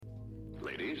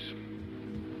Ladies,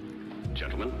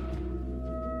 gentlemen,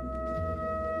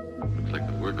 looks like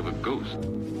the work of a ghost.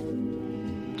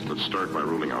 Let's start by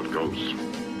ruling out ghosts.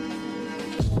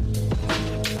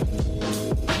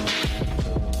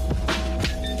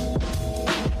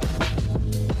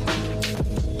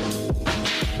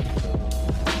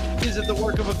 Is it the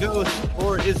work of a ghost,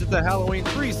 or is it the Halloween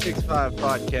 365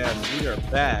 podcast? We are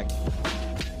back.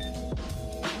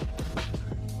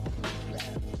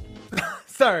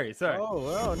 Sorry.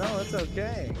 Oh, no, it's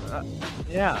okay.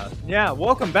 Yeah.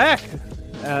 Welcome back.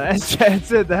 As Chad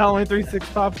said, the Halloween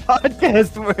 365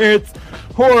 podcast, where it's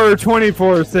horror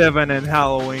 24/7 and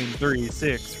Halloween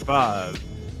 365.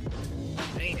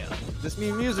 Damn, this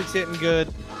new music's hitting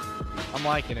good. I'm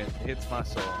liking it. It hits my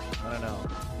soul. I don't know.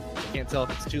 I can't tell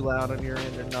if it's too loud on your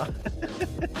end or not.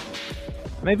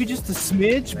 Maybe just a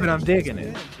smidge, but I'm digging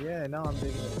it. Yeah, no, I'm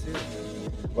digging it too.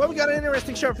 Well, we got an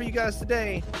interesting show for you guys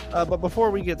today. But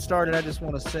before we get started, I just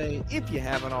want to say, if you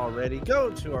haven't already, go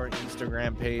to our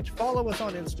Instagram page. Follow us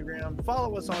on Instagram.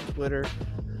 Follow us on Twitter.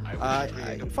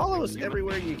 Follow us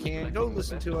everywhere you can. Go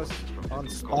listen to us on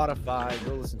Spotify.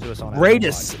 Go listen to us on Rate Apple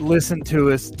us, Podcasts. listen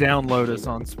to us, download us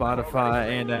on Spotify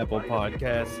and Apple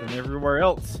Podcasts and everywhere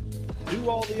else. Do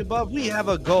all the above. We have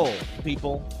a goal,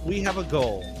 people. We have a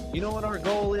goal. You know what our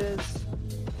goal is?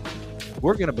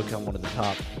 We're going to become one of the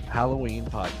top Halloween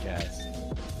podcasts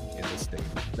in the state.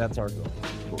 That's our goal.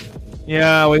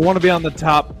 Yeah, we want to be on the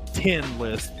top 10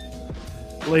 list,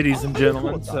 ladies and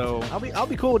gentlemen. So I'll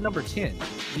be cool with number 10.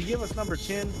 You give us number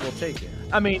 10, we'll take it.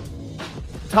 I mean,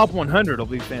 top 100 will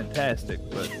be fantastic,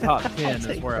 but top 10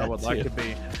 is where I would like too. to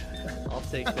be. I'll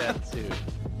take that too.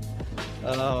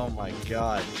 Oh my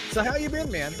god. So how you been,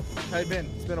 man? How you been?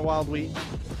 It's been a wild week.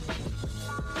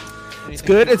 It's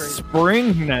good. It's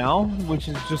spring now, which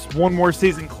is just one more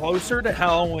season closer to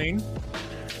Halloween.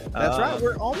 That's right.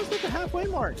 We're almost at the halfway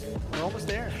mark. We're almost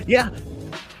there. Yeah,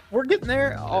 we're getting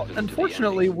there.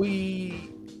 Unfortunately, we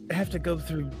have to go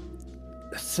through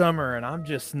summer, and I'm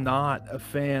just not a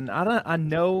fan. I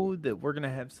know that we're gonna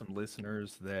have some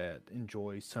listeners that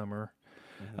enjoy summer.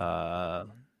 I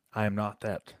am not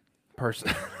that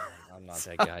person. I'm not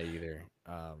that guy either.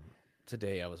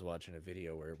 Today I was watching a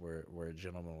video where a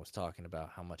gentleman was talking about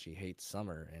how much he hates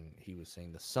summer, and he was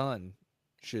saying the sun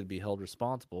should be held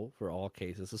responsible for all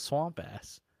cases of swamp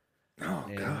ass. Oh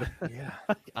God, yeah.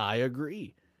 I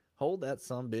agree. Hold that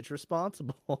son bitch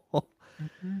responsible.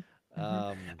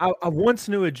 I once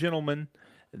knew a gentleman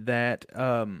that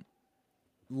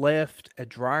left a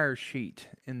dryer sheet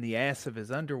in the ass of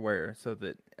his underwear so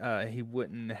that he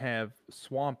wouldn't have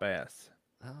swamp ass.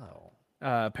 Oh.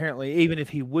 Apparently, even if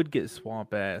he would get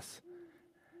swamp ass,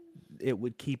 it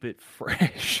would keep it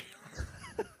fresh.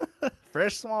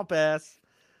 Fresh swamp ass.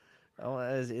 Oh,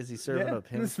 is he serving up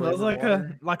him? It smells like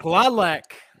water? like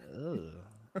lilac. Ugh.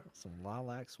 Some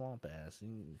lilac swamp ass.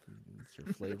 It's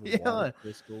your flavored water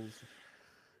crystals.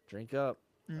 Drink up.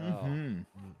 At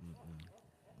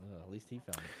least he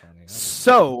found it funny.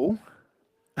 So,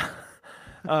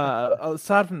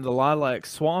 aside from the lilac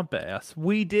swamp ass,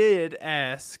 we did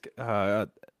ask a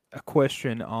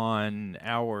question on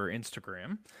our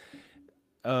Instagram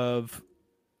of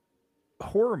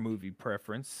horror movie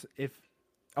preference. If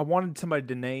I wanted somebody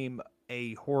to name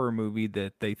a horror movie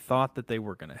that they thought that they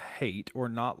were going to hate or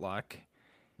not like,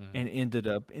 and ended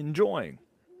up enjoying,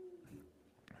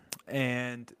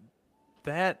 and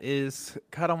that is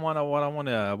kind of what I want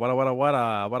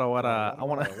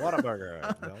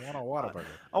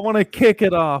to kick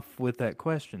it off with that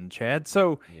question, Chad.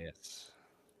 So, Yes.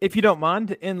 if you don't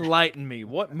mind, enlighten me.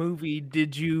 What movie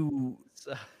did you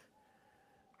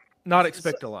not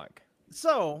expect to like?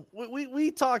 So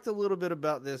we talked a little bit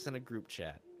about this in a group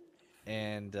chat,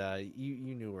 and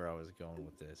you knew where I was going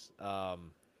with this.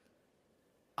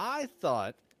 I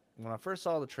thought when I first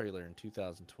saw the trailer in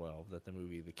 2012 that the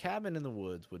movie The Cabin in the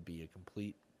Woods would be a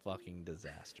complete fucking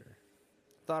disaster.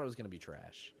 Thought it was going to be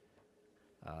trash.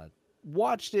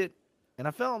 Watched it, and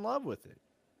I fell in love with it.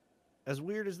 As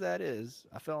weird as that is,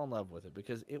 I fell in love with it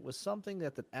because it was something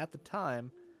that at the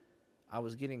time I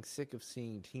was getting sick of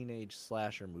seeing teenage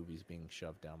slasher movies being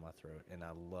shoved down my throat, and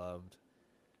I loved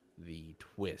the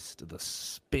twist, the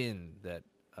spin that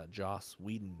Joss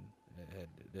Whedon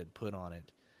had put on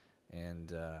it.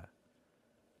 And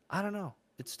I don't know.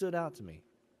 It stood out to me.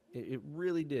 It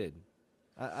really did.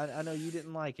 I know you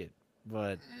didn't like it,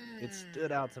 but it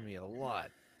stood out to me a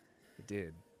lot. It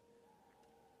did.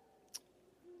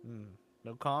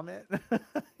 No comment?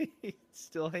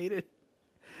 Still hate it?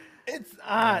 It's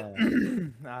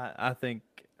I think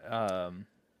I'll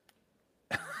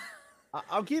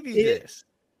give you this.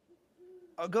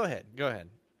 Oh, go ahead.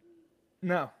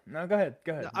 No, go ahead.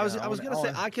 Go ahead. No, I was Yeah, gonna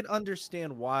say I could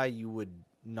understand why you would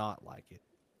not like it,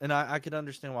 and I could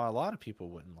understand why a lot of people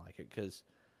wouldn't like it because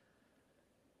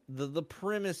the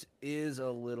premise is a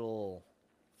little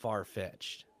far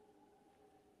fetched.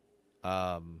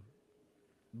 Um,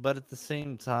 but at the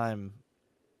same time,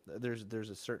 there's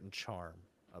a certain charm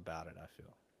about it. I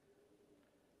feel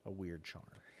a weird charm.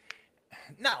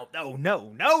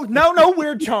 no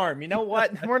weird charm. You know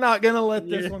what? We're not gonna let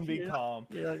this one be calm.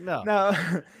 You're like, no.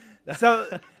 No.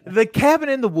 So the cabin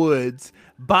in the woods,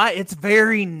 by its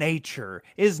very nature,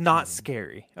 is not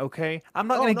scary. Okay, I'm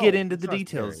not Oh, going to get no, into it's the not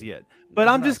details scary. yet, but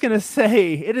It's I'm not just going to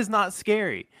say it is not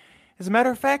scary. As a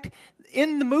matter of fact,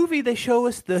 in the movie they show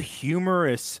us the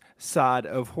humorous side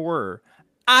of horror.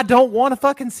 I don't want to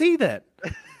fucking see that.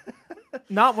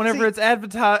 Not whenever See- it's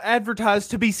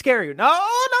advertised to be scary. No,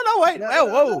 wait.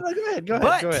 Whoa. No, go ahead. Go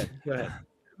But- ahead. Go ahead.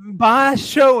 By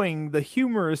showing the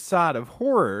humorous side of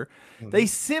horror, they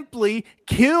simply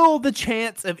kill the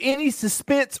chance of any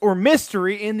suspense or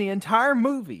mystery in the entire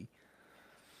movie.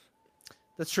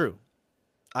 That's true.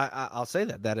 I'll say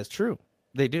that is true.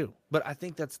 They do, but I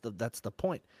think that's the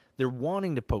point. They're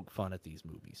wanting to poke fun at these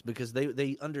movies because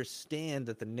they understand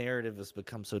that the narrative has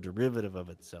become so derivative of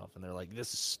itself, and they're like,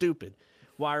 "This is stupid.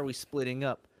 Why are we splitting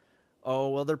up?" Oh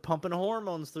well, they're pumping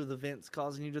hormones through the vents,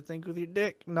 causing you to think with your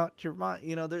dick, not your mind.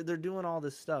 You know, they're doing all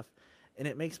this stuff, and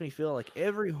it makes me feel like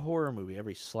every horror movie,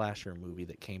 every slasher movie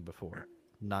that came before,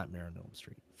 Nightmare on Elm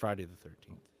Street, Friday the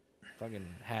 13th, fucking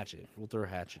Hatchet. We'll throw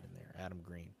Hatchet in there. Adam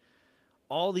Green.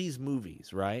 All these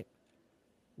movies, right,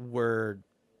 were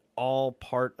all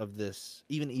part of this.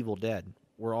 Even Evil Dead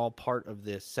were all part of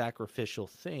this sacrificial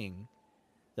thing.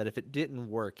 That if it didn't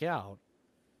work out,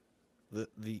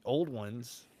 the old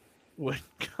ones would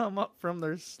come up from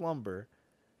their slumber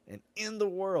and end the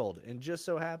world. And just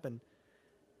so happened,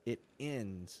 it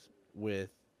ends with,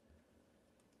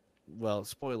 well,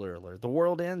 spoiler alert, the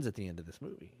world ends at the end of this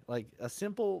movie. Like a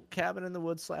simple cabin in the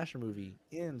woods slasher movie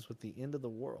ends with the end of the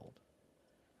world.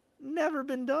 Never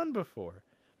been done before.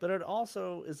 But it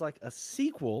also is like a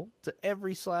sequel to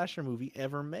every slasher movie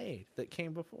ever made that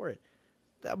came before it.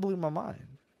 That blew my mind.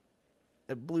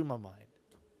 It blew my mind.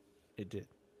 It did.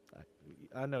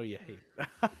 I know you hate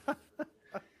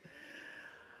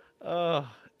it.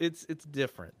 It's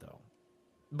different though.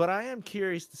 But I am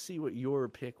curious to see what your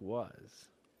pick was.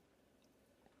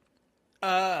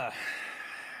 Because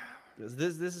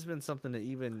this has been something that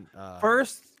even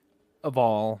First of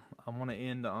all, I want to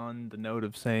end on the note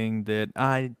of saying that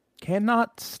I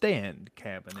cannot stand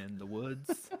Cabin in the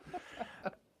Woods.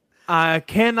 I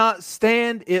cannot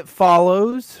stand It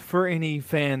Follows for any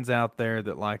fans out there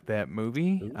that like that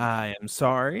movie. Ooh. I am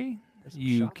sorry. There's some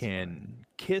You shots can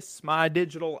kiss my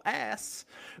digital ass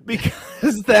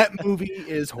because that movie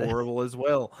is horrible as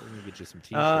well. We're gonna get you some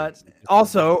t-shirts.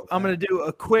 Also, I'm going to do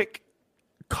a quick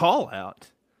call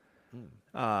out.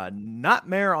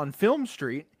 Nightmare on Film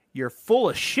Street. You're full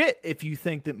of shit if you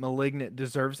think that Malignant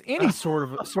deserves any sort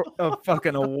of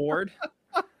fucking award.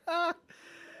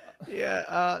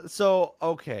 Yeah. So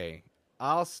okay,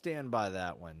 I'll stand by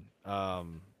that one.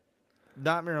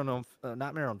 Nightmare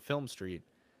on Film Street.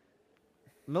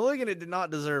 Malignant did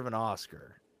not deserve an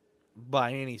Oscar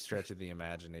by any stretch of the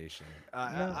imagination.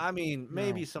 I mean,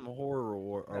 maybe some horror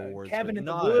awards. Cabin but in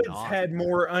the not an Woods Oscar. had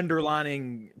more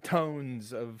underlining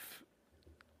tones of.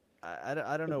 I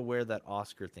don't know where that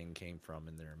Oscar thing came from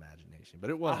in their imagination,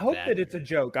 but it was. I hope that it's a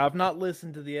joke. I've not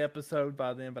listened to the episode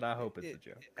by then, but I hope it's a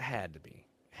joke. It had to be.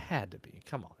 Had to be.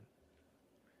 Come on.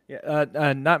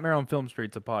 Yeah, Nightmare on Film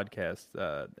Street's a podcast,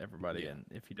 everybody, Yeah. and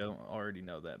if you don't already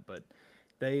know that, but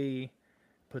they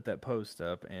put that post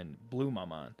up and blew my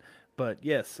mind. But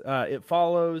yes, It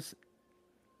Follows.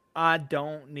 I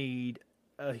don't need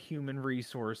a human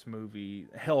resource movie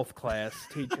health class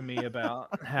teaching me about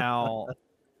how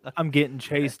I'm getting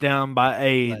chased down by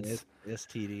AIDS.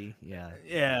 STD. Yeah.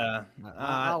 Yeah,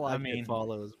 I like I mean, It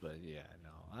Follows, but yeah,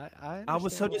 no. I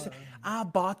was so understand just. why. I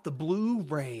bought the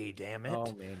Blu-ray. Damn it!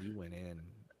 Oh man, you went in.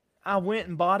 I went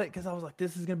and bought it because I was like,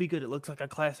 "This is gonna be good. It looks like a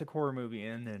classic horror movie,"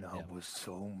 and then I Yeah. was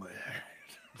so mad.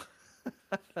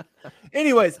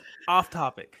 Anyways, off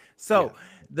topic. So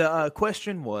the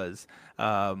question was,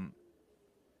 horror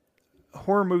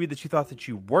movie that you thought that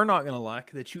you were not gonna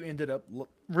like that you ended up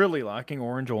really liking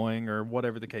or enjoying or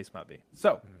whatever the case might be.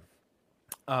 So,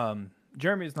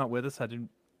 Jeremy is not with us. I do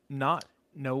not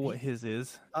know what his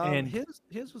is, and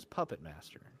his was Puppet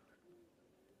Master.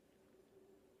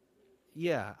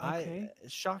 Yeah, Okay.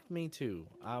 it shocked me too.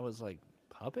 I was like,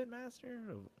 Puppet Master?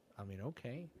 I mean,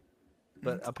 okay.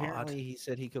 But That's apparently odd. he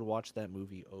said he could watch that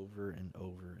movie over and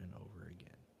over and over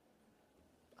again.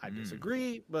 I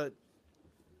disagree, but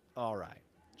All right,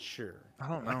 sure. I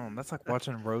don't know. That's like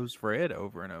watching Rose Red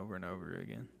over and over and over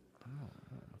again. I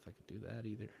don't know if I could do that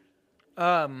either.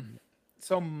 Um,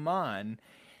 so mine,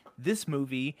 this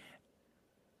movie,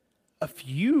 a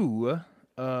few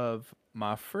of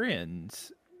my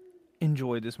friends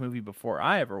enjoyed this movie before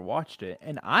I ever watched it,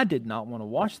 and I did not want to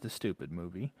watch the stupid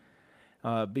movie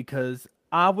because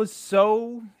I was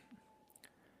so.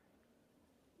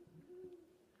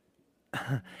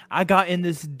 I got in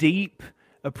this deep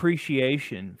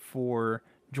appreciation for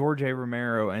George A.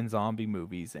 Romero and zombie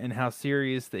movies and how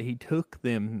serious that he took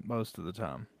them most of the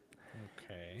time.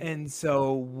 Okay. And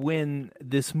so when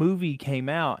this movie came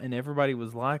out and everybody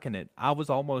was liking it, I was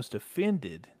almost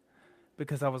offended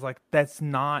because I was like, that's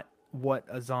not what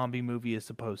a zombie movie is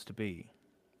supposed to be.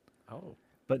 Oh,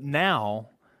 But now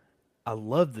I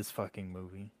love this fucking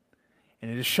movie. And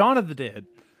it is Shaun of the Dead.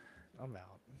 I'm out.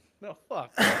 No,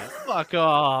 fuck that. Fuck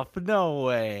off. No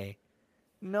way.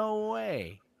 No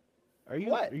way. Are you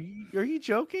What? are you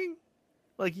joking?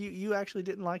 Like you actually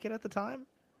didn't like it at the time?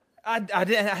 I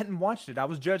hadn't watched it. I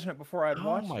was judging it before I'd Oh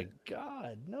watched my it.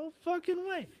 god. No fucking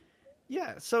way.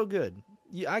 Yeah, so good.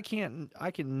 Yeah, I can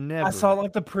I saw never.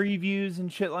 like the previews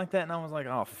and shit like that, and I was like,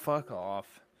 "Oh, fuck off."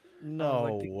 I was like,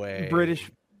 No the way.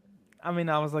 British. I mean,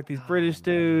 I was like these Oh British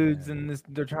dudes, man. and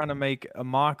they're trying to make a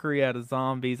mockery out of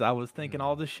zombies. I was thinking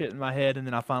all this shit in my head, and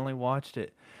then I finally watched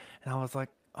it, and I was like,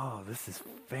 "Oh, this is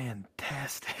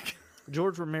fantastic."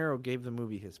 George Romero gave the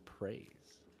movie his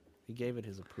praise. He gave it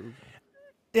his approval.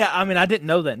 Yeah, I mean, I didn't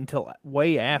know that until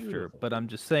way after, Beautiful. but I'm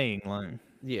just saying, like,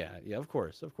 Yeah, yeah, of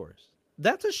course, of course.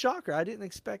 That's a shocker. I didn't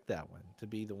expect that one to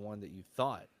be the one that you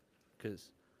thought, because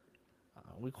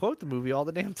we quote the movie all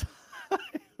the damn time.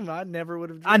 I never would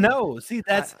have I dreamed. know. See, I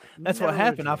that's what never would have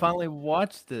happened. I dreamed. finally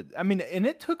watched it. I mean, and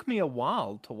it took me a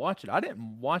while to watch it. I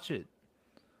didn't watch it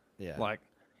Yeah, like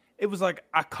it was like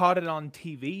I caught it on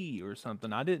TV or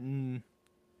something. I didn't,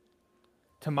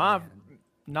 to my man.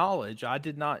 knowledge, I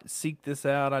did not seek this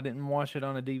out. I didn't watch it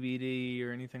on a DVD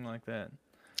or anything like that.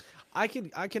 I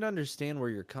can understand where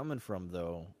you're coming from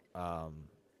though.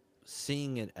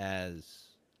 Seeing it as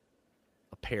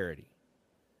a parody,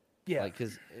 Yeah, like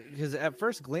because at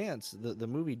first glance the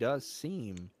movie does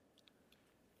seem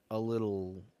a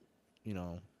little, you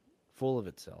know, full of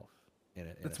itself in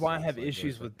a that's why I sense, have like where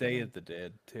issues it's like with Day of the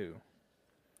Dead too.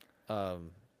 um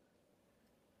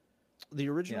the Yeah,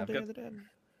 original I've Day got of the Dead.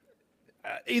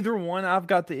 either one. I've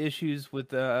got the issues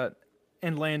with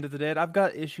and Land of the Dead. I've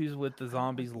got issues with the I don't like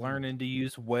zombies Land of learning to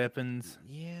use weapons.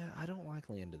 Yeah, I don't like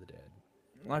Land of the Dead.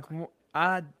 Like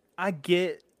I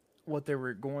get what they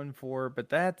were going for, but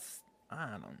that's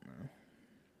I don't know.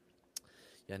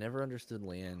 Yeah, I never understood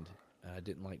Land. I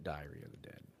didn't like Diary of the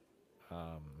Dead.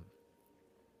 Um,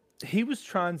 He was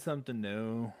trying something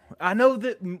new. I know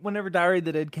that whenever Diary of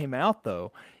the Dead came out,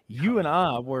 though, you and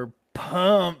I were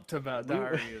pumped about we were-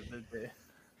 Diary of the Dead.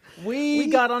 We we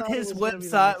got on thought it his was gonna be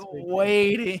the website next big thing.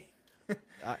 waiting.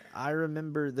 I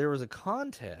remember there was a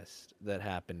contest that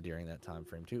happened during that time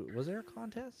frame too. Was there a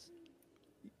contest?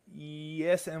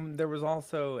 Yes, and there was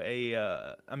also a.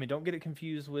 I mean, don't get it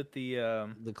confused with The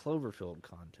Cloverfield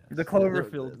contest. the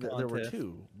Cloverfield There were contest.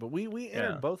 two, but we Yeah,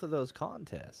 entered both of those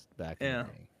contests back in yeah. the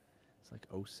day. It's like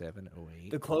 '07, '08.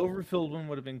 The Cloverfield one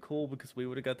would have been cool because we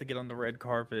would have got to get on the red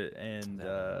carpet and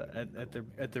That would've been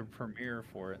at the premiere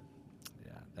for it.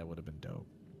 Yeah, that would have been dope.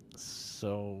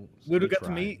 So We would we have got to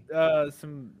tried. meet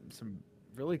some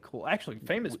really cool, actually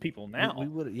famous people now. We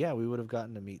would we would have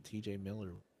gotten to meet T.J. Miller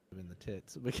in the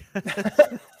tits because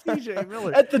T.J.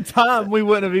 Miller. At the time, we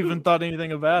wouldn't have even thought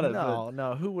anything about it. But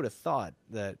No, who would have thought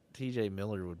that T.J.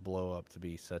 Miller would blow up to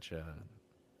be such a?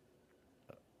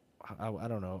 I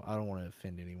don't know. I don't want to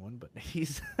offend anyone, but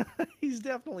he's he's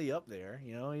definitely up there.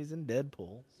 You know, he's in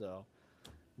Deadpool, so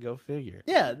go figure.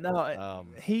 yeah, no,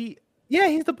 Um, he's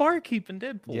the barkeep in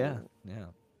Deadpool. yeah, yeah.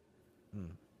 Hmm.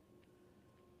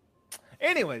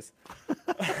 Anyways,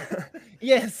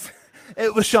 yes,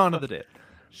 it was Shaun of the Dead.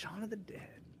 Shaun of the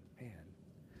Dead, man.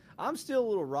 I'm still a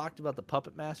little rocked about the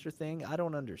Puppet Master thing. I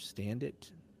don't understand it.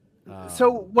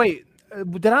 So wait,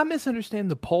 did I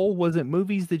misunderstand the poll? Was it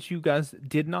movies that you guys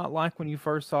did not like when you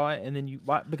first saw it, and then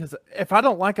because if I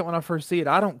don't like it when I first see it,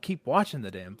 I don't keep watching the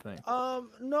damn thing.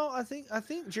 No, I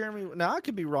think Jeremy. Now I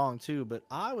could be wrong too, but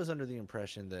I was under the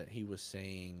impression that he was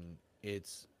saying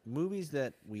it's movies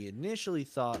that we initially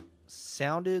thought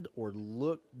sounded or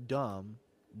looked dumb,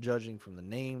 judging from the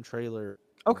name, trailer,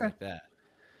 Okay. like that.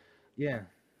 Yeah.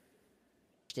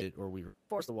 Or we were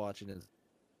forced to watch it as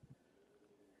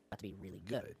to be really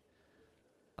good.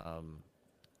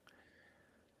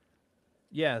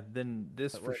 Yeah. Then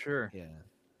this But for sure. Yeah.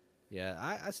 Yeah,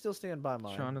 I still stand by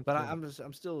mine, Shaun of but the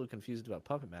I'm still confused about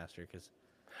Puppet Master because.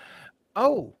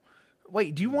 Oh,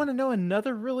 wait. Do you want to know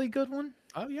another really good one?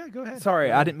 Oh yeah, go ahead. Sorry,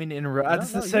 Go I ahead. didn't mean to interrupt. No, This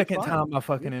is the no, you're second fine. time I You're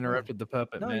fucking fine. interrupted the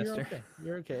Puppet No, you're Master. okay.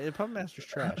 You're okay. Puppet Master's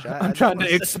trash. I'm I just trying want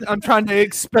to to say, I'm trying to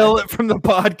expel it from the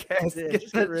podcast. yeah, Get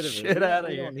just get that rid of it. shit out of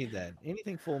We here. don't need that.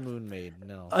 Anything Full Moon made,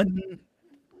 no.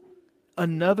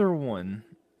 Another one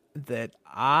that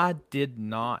I did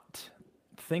not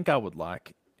think I would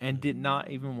like and did not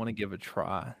even want to give a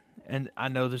try. And I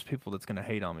know there's people that's going to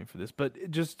hate on me for this, but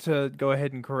just to go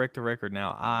ahead and correct the record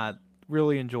now, I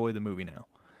really enjoy the movie now.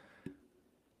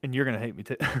 And you're going to hate me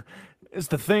too. It's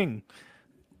The Thing.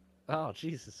 Oh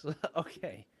Jesus.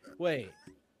 Okay. Wait.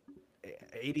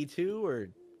 82 or?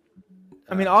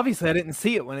 I mean, obviously I didn't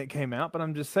see it when it came out, but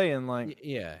I'm just saying, like,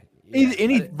 Yeah.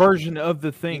 any version of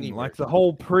The Thing, Any like the version.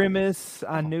 whole premise,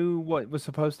 I Oh. knew what was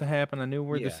supposed to happen. I knew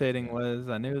where the Yeah, setting yeah. was.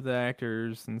 I knew the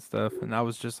actors and stuff, and I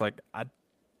was just like, I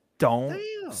don't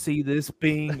Damn. see this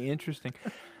being interesting.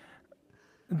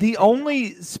 The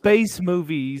only space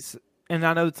movies, and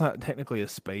I know it's not technically a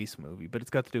space movie, but it's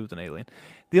got to do with an alien.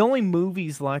 The only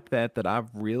movies like that that I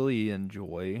really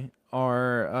enjoy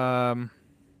are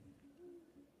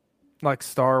like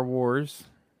Star Wars.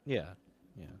 Yeah.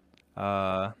 Yeah.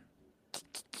 Uh,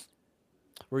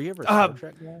 Were you ever a Star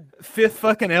Trek guy? Fifth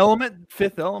fucking Element.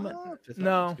 Fifth Element. Oh, Fifth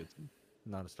No. Element's good.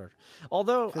 Not a Star Trek.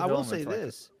 Although Fifth I will Element's say like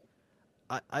this,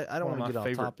 I don't one want to of get my off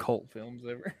favorite topic. cult films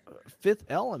ever. Fifth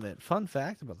Element. Fun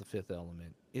fact about the Fifth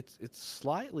Element: it's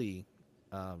slightly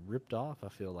ripped off. I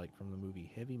feel like from the movie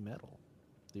Heavy Metal,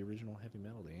 the original Heavy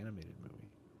Metal, the animated movie.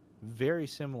 Very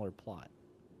similar plot,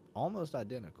 almost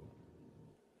identical.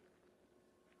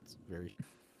 It's very.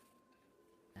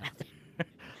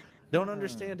 Don't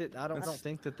understand it. I don't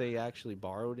think that they actually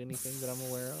borrowed anything that I'm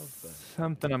aware of. But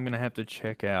Something I'm gonna have to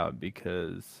check out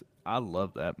because I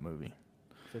love that movie.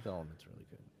 Fifth Element's really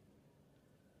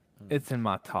good. It's in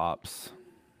my tops.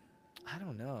 I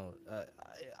don't know.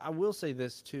 I will say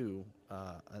this too.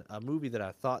 A movie that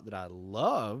I thought that I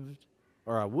loved,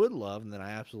 or I would love, and then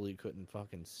I absolutely couldn't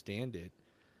fucking stand it.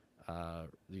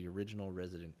 The original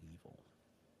Resident Evil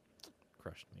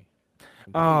crushed me.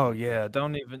 Oh Completely yeah,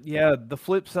 don't even. Yeah, the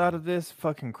flip side of this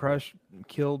fucking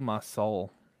killed my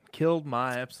soul, killed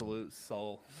my absolute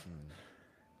soul.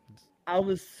 I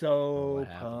was so what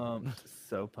happened. pumped,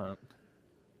 so pumped.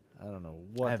 I don't know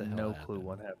what. I have the hell no happened. clue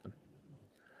what happened.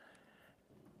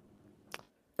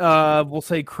 We'll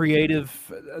say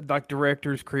creative, like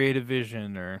director's creative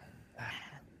vision or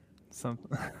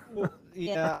something. Well,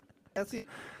 yeah, that's it.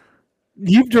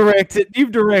 You've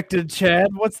directed, Chad.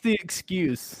 What's the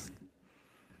excuse?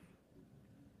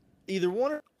 Either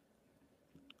one or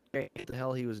what the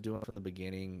hell he was doing from the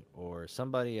beginning, or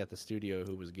somebody at the studio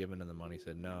who was giving him the money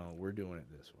said, "No, we're doing it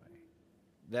this way."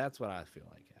 That's what I feel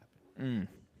like happened.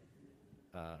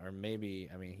 Or maybe,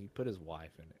 I mean, he put his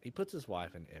wife in it. He puts his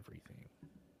wife in everything.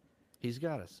 He's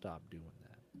got to stop doing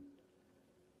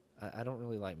that. I don't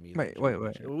really like me. Wait.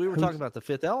 We were talking about the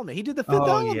Fifth Element. He did the Fifth Oh,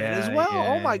 Element as yeah, well.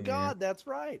 yeah, Oh my yeah. God, that's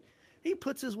right. He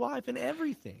puts his wife in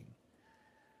everything.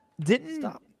 Didn't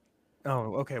Stop.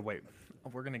 Oh, okay. Wait,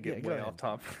 we're gonna get Yeah, go way ahead. off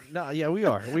topic. No, yeah, we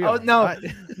are. We Oh are. no, I-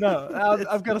 no!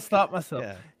 I've got to stop myself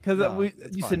Yeah, because no,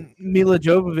 it's you fine. said Mila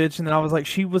Jovovich, and then I was like,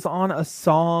 she was on a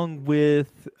song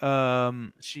with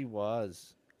She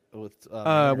was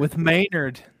with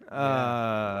Maynard.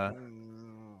 Yeah.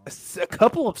 A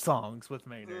couple of songs with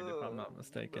Maynard, if I'm not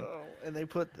mistaken. No. And they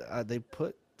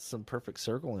put some Perfect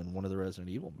Circle in one of the Resident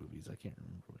Evil movies. I can't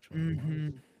remember which one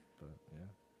it was, but yeah.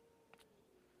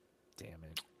 Damn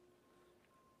it.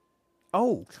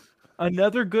 Oh,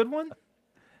 another good one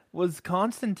was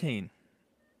Constantine.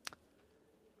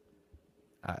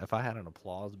 If I had an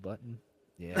applause button,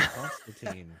 yeah,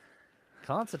 Constantine.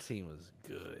 Constantine was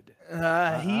good.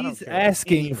 I don't He's care what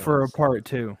asking anyone for a says. part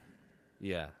 2.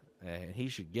 Yeah, and he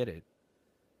should get it,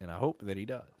 and I hope that he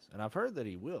does. And I've heard that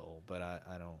he will, but I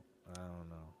don't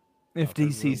know. If I've heard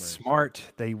DC's rumors. smart,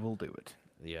 they will do it.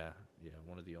 Yeah,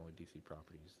 one of the only DC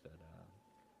properties that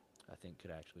I think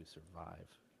could actually survive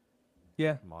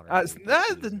Yeah. modern.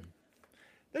 day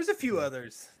There's a few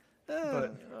others. season. But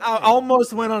Okay. I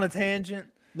almost went on a tangent.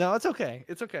 No, it's okay.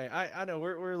 It's okay. I know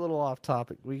we're a little off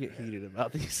topic. We get heated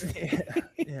about these things.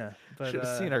 Yeah, but Should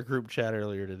have seen our group chat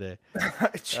earlier today.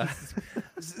 Jesus.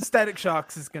 Static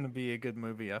Shocks is going to be a good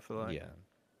movie, I feel like. Yeah.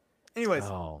 Anyways,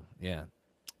 Oh, yeah.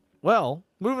 Well,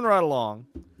 moving right along.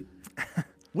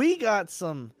 We got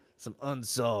some some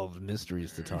unsolved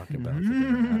mysteries to talk about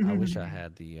today. I wish I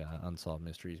had the unsolved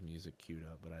mysteries music queued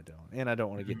up, but I don't. And I don't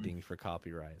want to get dinged for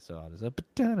copyright, so I'll just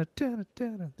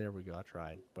there we go. I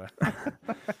tried, but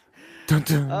Dun,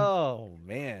 dun. oh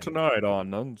man, Tonight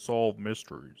on Unsolved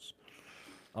Mysteries.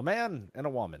 a man and a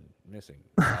woman missing.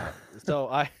 So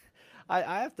I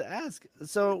have to ask.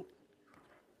 So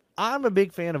I'm a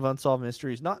big fan of Unsolved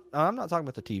Mysteries. I'm not talking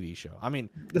about the TV show. I mean,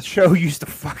 The show used to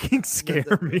fucking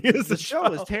scare me. As the a show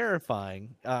is child.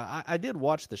 terrifying. I did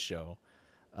watch the show.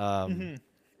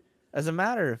 As a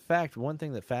matter of fact, one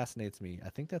thing that fascinates me, I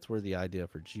think that's where the idea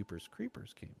for Jeepers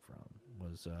Creepers came from,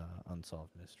 was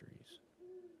Unsolved Mysteries.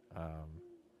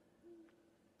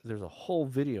 There's a whole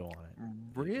video on it.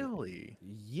 Really?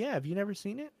 Yeah, have you never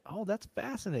seen it? Oh, that's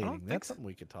fascinating. think That's so. something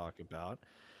we could talk about.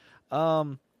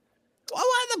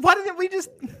 Why didn't we just?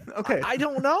 Okay. I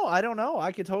don't know.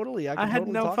 I could totally. I had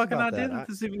totally no talk fucking about idea that. that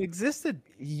this even existed.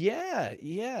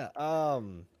 Yeah.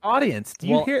 Audience, do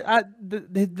you Well- hear?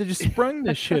 They just sprung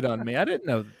this shit on me. I didn't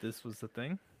know that this was the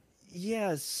thing.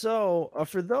 Yeah. So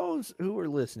for those who are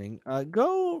listening,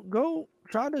 go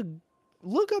try to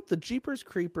look up the Jeepers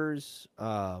Creepers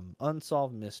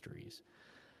Unsolved Mysteries.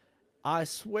 I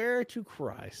swear to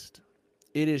Christ,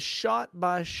 it is shot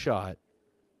by shot.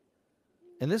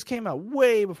 And this came out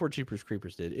way before Jeepers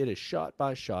Creepers did. It is shot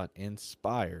by shot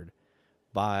inspired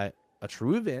by a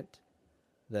true event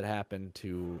that happened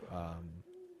to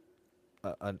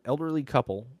an elderly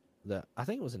couple that I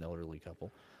think it was an elderly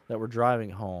couple that were driving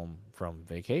home from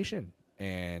vacation,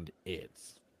 and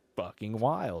it's fucking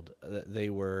wild. They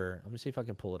were. Let me see if I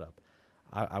can pull it up.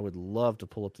 I would love to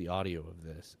pull up the audio of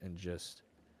this and just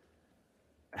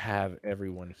have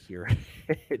everyone hear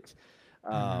it.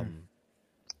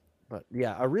 But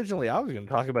yeah, originally I was going to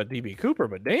talk about DB Cooper,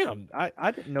 but damn,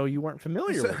 I didn't know you weren't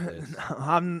familiar with this.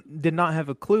 I did not have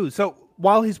a clue. So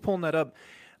while he's pulling that up,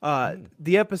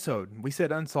 the episode, we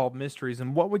said Unsolved Mysteries,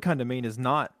 and what we kind of mean is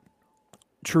not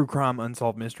true crime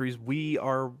unsolved mysteries. We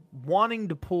are wanting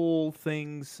to pull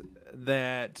things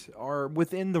that are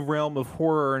within the realm of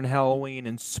horror and Halloween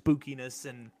and spookiness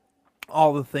and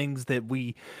all the things that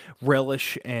we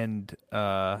relish and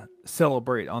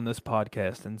celebrate on this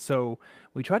podcast. And so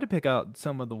we try to pick out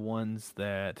some of the ones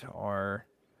that are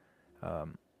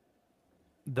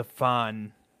the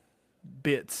fun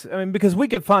bits. I mean, because we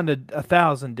could find a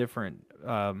 1,000 different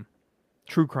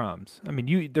true crimes. I mean,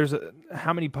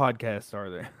 how many podcasts are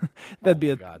there? That'd be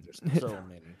a God, there's so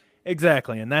many.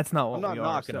 exactly, and that's not what I'm not we are.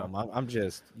 knocking so- them. I'm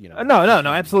just, No,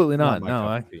 absolutely not. my No, cup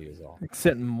I of tea is all.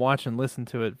 sit and watch and listen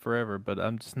to it forever, but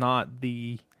I'm just not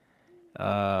the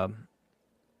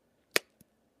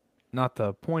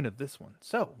point of this one.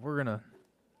 So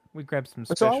we grabbed some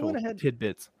So I special went ahead-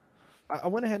 tidbits. I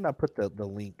went ahead and I put the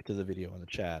link to the video in the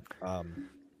chat.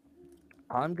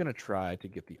 I'm gonna try to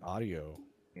get the audio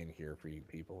in here for you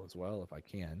people as well if I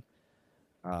can,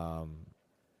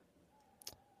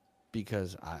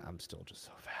 because I'm still just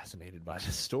so fascinated by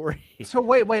this story. So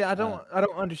wait, I don't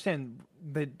understand.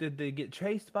 Did they get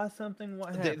chased by something?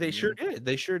 What happened? They sure did.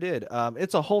 They sure did.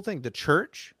 It's a whole thing. The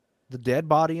church, the dead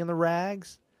body in the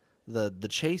rags, the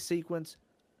chase sequence,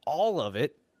 all of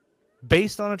it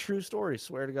based on a true story.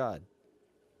 Swear to God.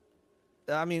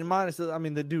 I mean,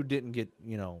 the dude didn't get,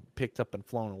 picked up and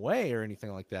flown away or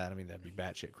anything like that. I mean, that'd be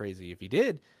batshit crazy if he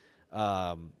did.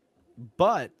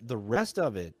 But the rest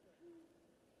of it,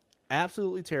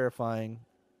 absolutely terrifying,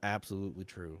 absolutely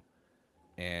true.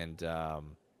 And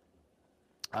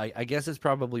I guess it's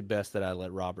probably best that I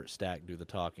let Robert Stack do the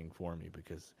talking for me,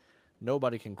 because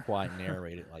nobody can quite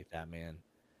narrate it like that, man.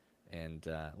 And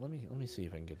let me see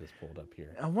if I can get this pulled up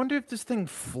here. I wonder if this thing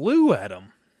flew at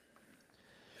him.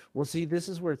 Well, see, this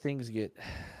is where things get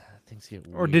weird.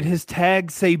 Or did his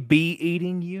tag say "bee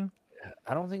eating you"?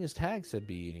 I don't think his tag said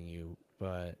 "be eating you,"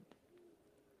 but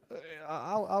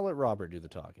I'll let Robert do the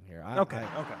talking here. Okay.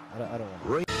 I don't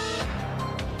want.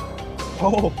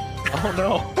 Oh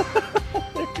No!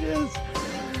 There it is.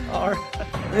 All right.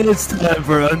 And it's time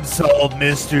for Unsolved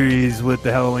Mysteries with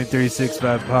the Halloween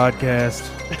 365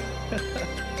 podcast.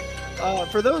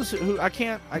 For those who I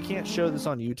can't show this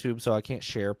on YouTube, so I can't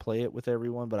play it with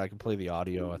everyone, but I can play the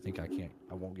audio. I think I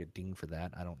won't get dinged for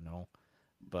that. I don't know.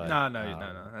 But No,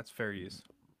 that's fair use.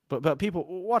 But people,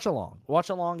 watch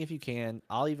along if you can.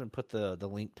 I'll even put the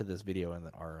link to this video in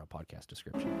our podcast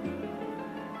description.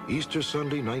 Easter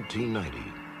Sunday, 1990.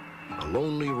 A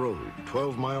lonely road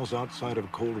 12 miles outside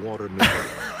of Coldwater, Missouri.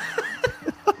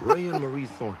 Ray and Marie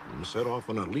Thornton set off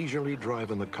on a leisurely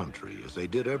drive in the country, as they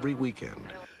did every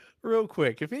weekend. Real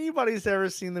quick, if anybody's ever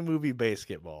seen the movie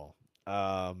Basketball,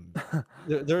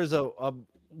 there's a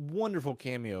wonderful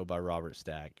cameo by Robert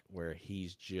Stack where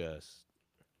he's just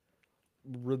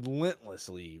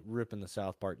relentlessly ripping the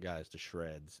South Park guys to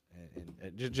shreds,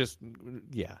 and just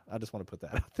yeah, I just want to put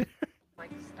that out there. Like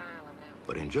the style of that.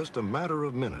 But in just a matter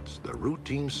of minutes, the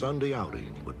routine Sunday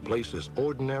outing would place this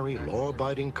ordinary,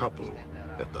 law-abiding couple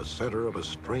at the center of a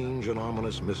strange and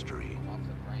ominous mystery.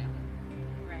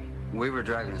 We were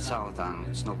driving south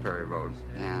on Snow Prairie Road,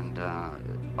 and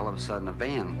all of a sudden a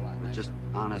van was just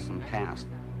on us and passed.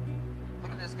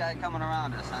 Look at this guy coming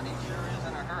around us, honey. He sure is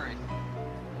in a hurry.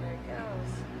 There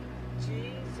he goes.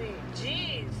 Jeez.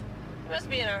 He must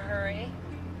be in a hurry.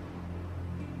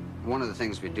 One of the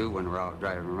things we do when we're out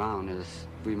driving around is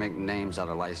we make names out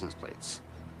of license plates.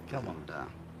 Come on. And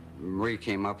Marie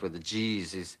came up with the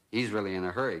G's. He's really in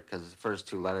a hurry because the first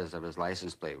two letters of his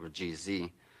license plate were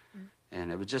GZ. And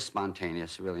it was just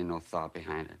spontaneous, really no thought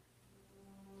behind it.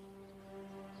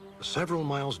 Several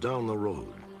miles down the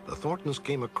road, the Thorntons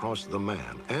came across the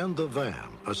man and the van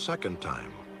a second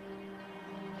time.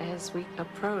 As we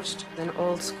approached an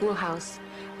old schoolhouse,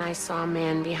 I saw a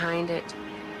man behind it,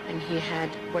 and he had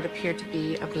what appeared to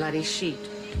be a bloody sheet.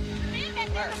 There's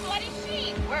a bloody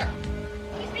sheet. Where?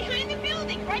 He's behind the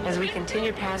building, right? As we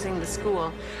continued passing the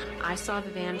school, I saw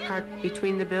the van parked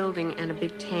between the building and a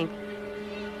big tank.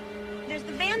 There's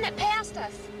the van that passed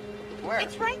us. Where?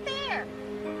 It's right there.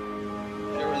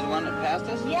 There was one that passed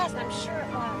us? Yes, I'm sure it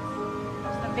was.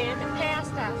 It's the van that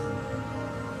passed us.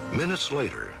 Minutes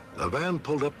later, the van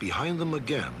pulled up behind them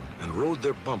again and rode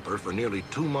their bumper for nearly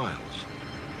 2 miles.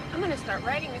 I'm gonna start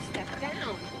writing this stuff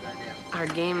down. Our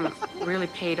game really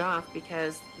paid off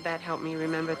because that helped me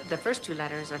remember the first two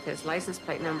letters of his license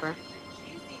plate number.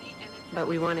 But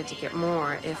we wanted to get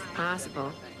more, if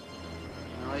possible.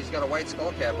 Well, he's got a white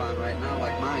skull cap on right now,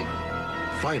 like mine.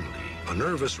 Finally, a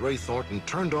nervous Ray Thornton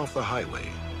turned off the highway.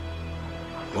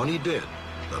 When he did,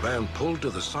 the van pulled to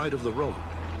the side of the road.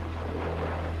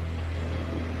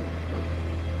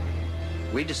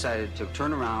 We decided to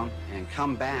turn around and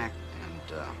come back and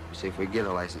see if we could get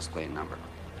a license plate number.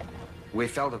 We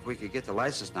felt if we could get the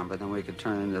license number, then we could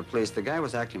turn it into the police. The guy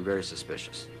was acting very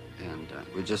suspicious, and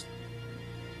we just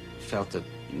felt that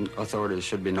authorities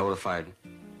should be notified.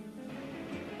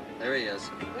 There he is.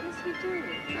 What is he doing?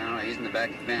 I don't know, he's in the back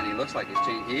of the van. He looks like he's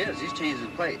changed. He is. He's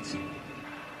changing plates.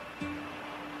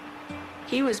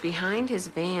 He was behind his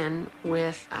van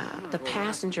with the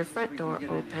passenger front door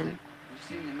open.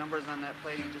 You seen the numbers on that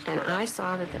plate? He just And put up? I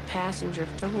saw that the passenger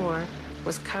door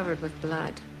was covered with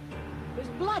blood. There's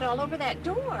blood all over that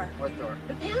door. What door?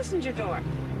 The passenger door.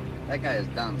 That guy has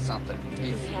done something.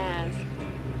 He has.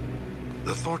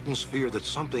 The Thorntons feared that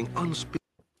something unspeakable.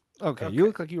 Okay, you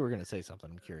look like you were gonna say something.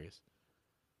 I'm curious.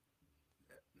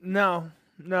 No.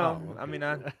 Oh, I okay. mean,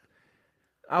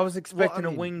 I was expecting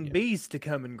mean, a winged yeah. beast to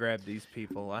come and grab these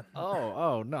people.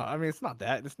 Oh no! I mean, it's not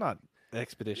that. It's not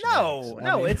Expedition No, X. I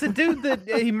no, mean- it's a dude that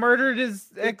he murdered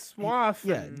his ex-wife.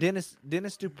 Yeah, and- Dennis I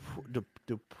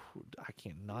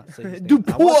can't not say his name.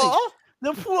 Dupois?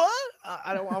 Dupois?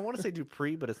 I don't. I want to say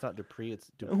Dupree, but it's not Dupree. It's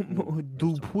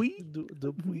Dupuis?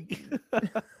 Dupuis.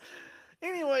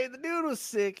 Anyway, the dude was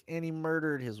sick and he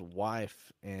murdered his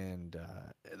wife, and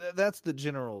that's the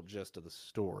general gist of the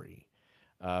story.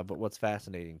 But what's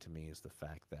fascinating to me is the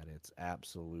fact that it's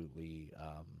absolutely,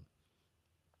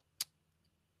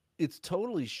 it's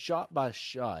totally shot by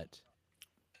shot.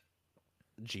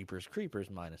 Jeepers Creepers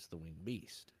minus the winged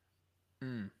beast.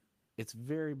 Mm. It's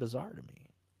very bizarre to me.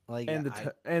 Like And the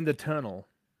tunnel.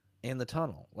 and the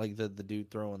tunnel, like the dude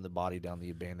throwing the body down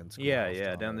the abandoned school.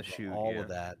 Yeah, down the chute, all yeah. of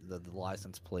that, the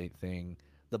license plate thing,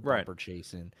 the Right. bumper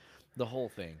chasing, the whole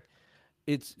thing.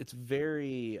 It's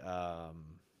very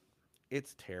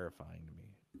it's terrifying to me,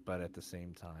 but at the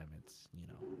same time, it's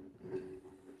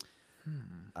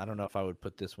I don't know if I would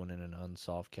put this one in an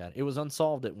unsolved cat. It was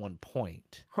unsolved at one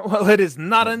point. Well, it is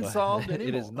not but- unsolved It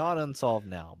anymore. is not unsolved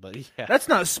now, but yeah. That's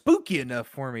not spooky enough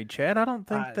for me, Chad. I don't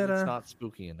think that. It's not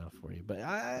spooky enough for you.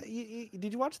 But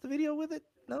did you watch the video with it?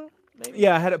 No, maybe.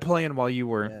 Yeah, I had it playing while you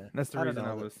were. Yeah, That's the I don't reason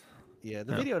I know. was. Yeah,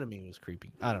 the No. video to me was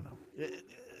creepy. I don't know.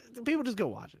 People just go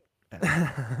watch it.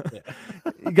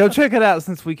 Go check it out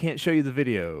since we can't show you the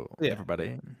video, Yeah.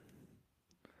 everybody.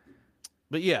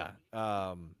 But yeah,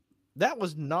 that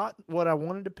was not what I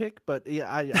wanted to pick. But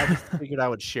yeah, I just figured I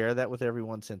would share that with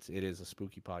everyone since it is a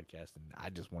spooky podcast, and I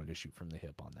just wanted to shoot from the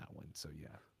hip on that one. So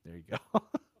yeah, there you go.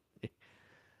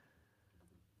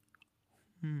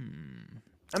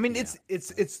 I mean, Yeah.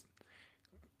 it's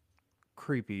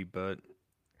creepy, but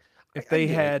if I they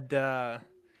get had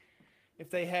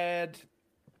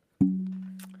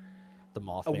The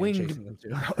moth a man winged chasing them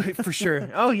too. for sure.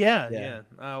 Oh yeah, Yeah.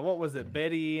 yeah. What was it?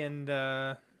 Betty and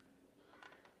Is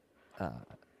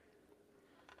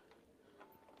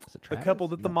it the couple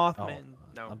Travis? that the No. Mothman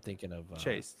No. I'm thinking of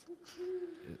Chase.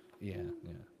 Yeah.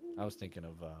 I was thinking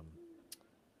of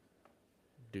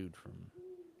dude from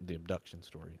the abduction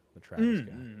story, the Travis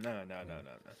guy. No.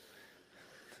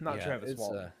 Not Yeah, Travis it's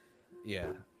Walton. yeah,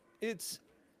 it's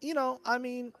I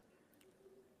mean,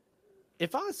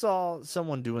 if I saw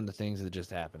someone doing the things that just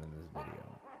happened in this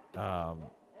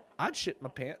video, I'd shit my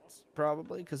pants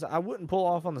probably because I wouldn't pull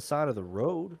off on the side of the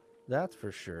road. That's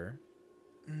for sure.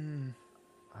 I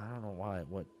don't know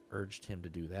what urged him to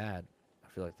do that. I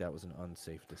feel like that was an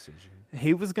unsafe decision.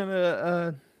 He was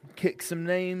gonna kick some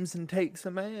names and take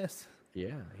some ass.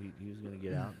 Yeah, he was gonna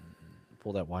get out and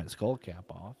pull that white skull cap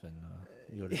off and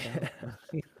go to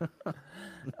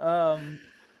town.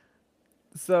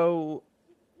 So,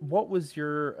 what was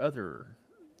your other?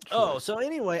 Oh, choice? so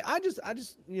anyway, I just I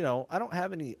don't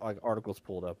have any like articles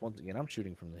pulled up. Once again, I'm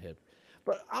shooting from the hip,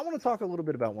 but I want to talk a little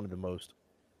bit about one of the most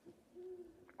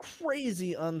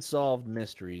crazy unsolved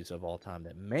mysteries of all time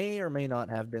that may or may not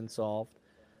have been solved.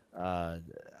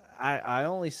 I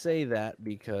only say that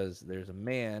because there's a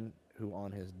man who,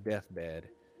 on his deathbed,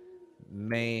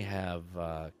 may have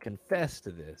confessed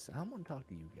to this. I'm going to talk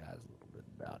to you guys a little bit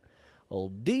about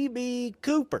old DB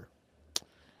Cooper.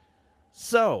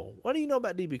 So, what do you know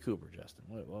about DB Cooper, Justin?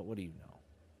 What do you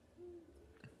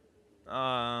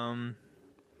know?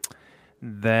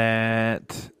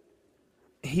 That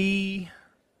he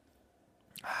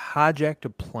hijacked a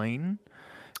plane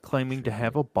claiming to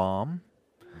have a bomb.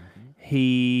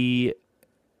 He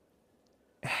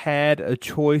had a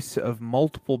choice of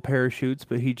multiple parachutes,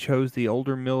 but he chose the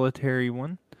older military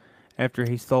one after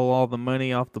he stole all the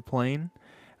money off the plane.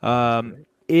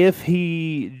 If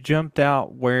he jumped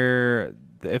out where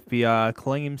the FBI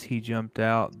claims he jumped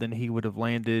out, then he would have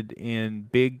landed in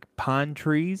big pine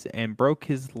trees and broke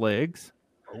his legs,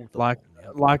 like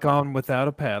on Without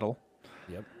a Paddle.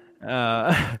 Yep.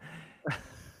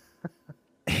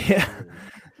 Yeah,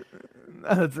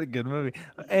 that's a good movie.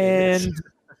 And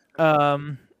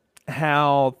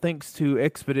how, thanks to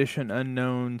Expedition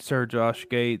Unknown Sir Josh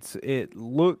Gates, it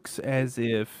looks as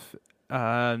if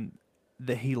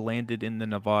that he landed in the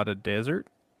Nevada desert.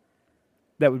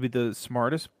 That would be the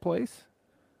smartest place.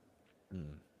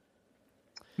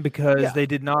 Because they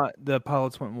did not, the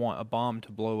pilots wouldn't want a bomb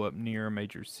to blow up near a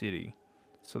major city.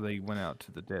 So they went out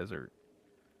to the desert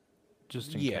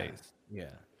just in case. Yeah.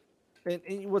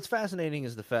 And what's fascinating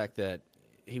is the fact that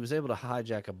he was able to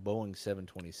hijack a Boeing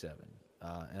 727.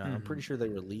 And I'm pretty sure they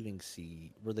were leaving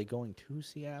Were they going to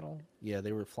Seattle? Yeah,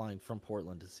 they were flying from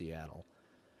Portland to Seattle.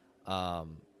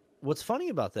 What's funny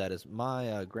about that is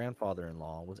my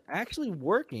grandfather-in-law was actually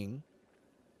working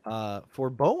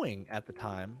for Boeing at the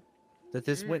time that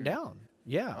this went down.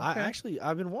 Yeah, Okay.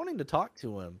 I've been wanting to talk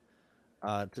to him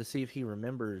to see if he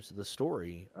remembers the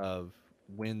story of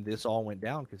when this all went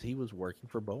down because he was working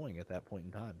for Boeing at that point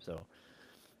in time. So,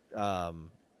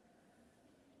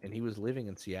 and he was living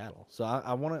in Seattle. So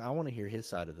I want to hear his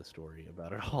side of the story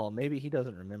about it all. Maybe he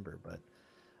doesn't remember, but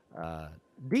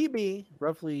DB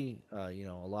roughly, a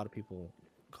lot of people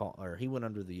call, or he went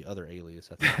under the other alias.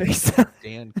 I think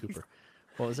Dan Cooper.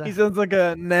 What was that? He sounds like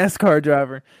a NASCAR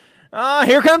driver.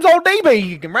 Here comes old DB.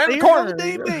 You can round the corner.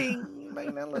 DB.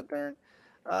 Making that left turn.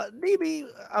 DB,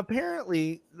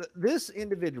 apparently, this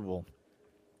individual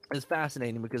is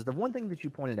fascinating because the one thing that you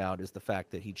pointed out is the fact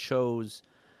that he chose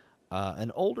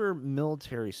an older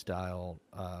military-style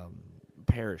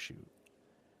parachute.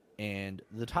 And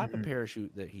the type of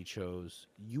parachute that he chose,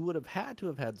 you would have had to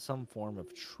have had some form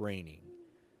of training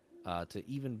to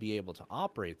even be able to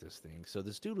operate this thing. So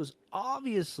this dude was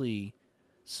obviously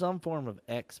some form of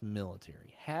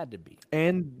ex-military. Had to be.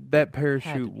 And that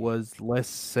parachute was less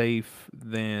safe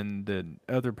than the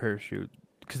other parachute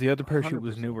because the other parachute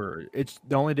was 100%. newer. It's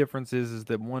the only difference is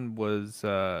that one was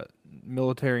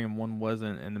military and one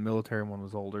wasn't, and the military one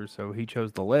was older. So he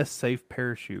chose the less safe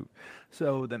parachute.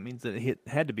 So that means that he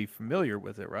had to be familiar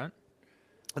with it, right?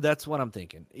 That's what I'm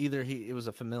thinking. Either it was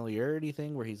a familiarity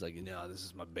thing where he's like, no, this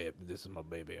is my baby. This is my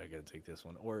baby. I got to take this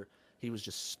one. Or he was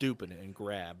just stupid and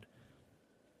grabbed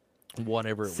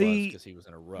whatever it was because he was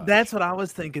in a rush. That's what I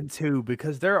was thinking too,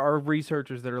 because there are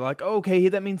researchers that are like, okay,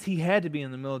 that means he had to be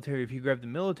in the military if he grabbed the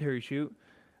military chute.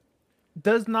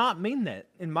 Does not mean that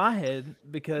in my head,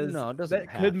 because No, it doesn't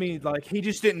that could have mean to. like he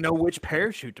just didn't know which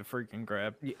parachute to freaking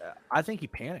grab. Yeah, I think he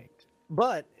panicked.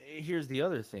 But here's the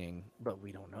other thing, but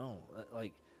we don't know.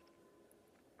 Like,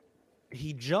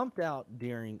 he jumped out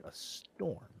during a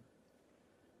storm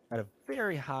at a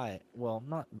very high, well,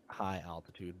 not high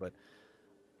altitude, but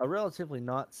a relatively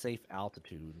not safe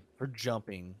altitude for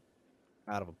jumping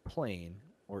out of a plane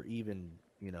or even,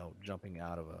 jumping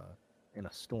out of in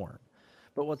a storm.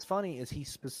 But what's funny is he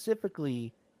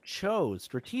specifically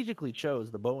strategically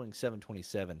chose the Boeing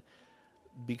 727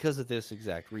 because of this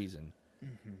exact reason.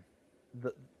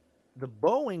 The the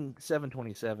Boeing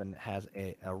 727 has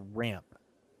a ramp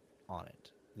on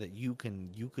it that you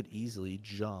could easily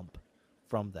jump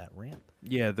from that ramp.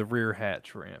 Yeah, the rear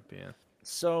hatch ramp. Yeah.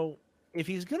 So if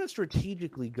he's going to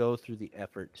strategically go through the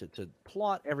effort to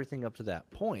plot everything up to that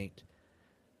point,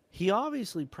 he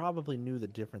obviously probably knew the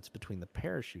difference between the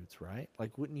parachutes, right?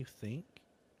 Like, wouldn't you think?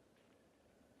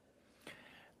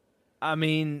 I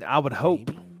mean, I would hope.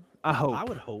 Maybe? I hope. I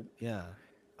would hope, yeah.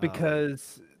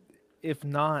 Because if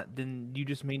not, then you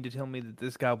just mean to tell me that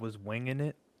this guy was winging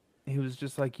it? He was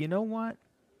just like, you know what?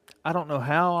 I don't know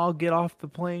how I'll get off the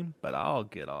plane, but I'll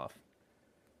get off.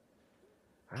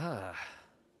 I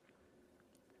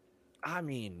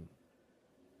mean,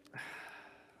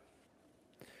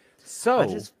 So, I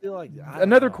just feel like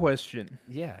another question.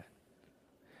 Yeah.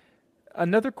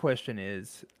 Another question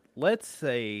is, let's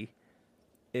say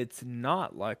it's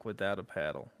not like Without a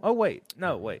Paddle. Oh, wait.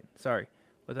 No, wait. Sorry.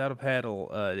 Without a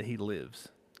Paddle, he lives,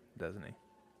 doesn't he?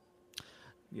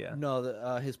 Yeah.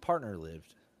 No, his partner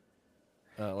lived.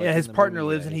 Like Yeah, in his the partner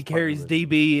movie, lives and his he partner carries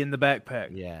lived. DB in the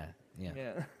backpack. Yeah, yeah.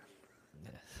 Yeah.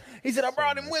 He said, I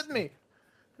brought him with me.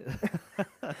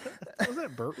 Was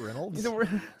that Burt Reynolds?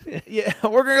 Yeah,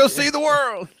 we're going to go see the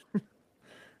world.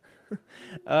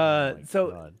 Oh my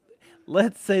So God.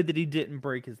 let's say that he didn't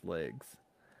break his legs.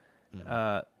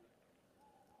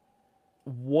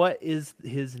 What is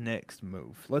his next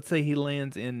move? Let's say he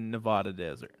lands in Nevada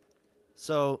desert.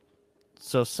 So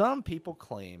some people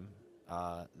claim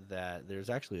that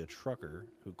there's actually a trucker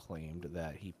who claimed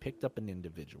that he picked up an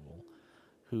individual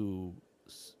who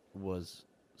was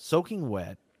soaking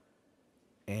wet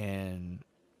and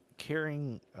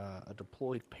carrying a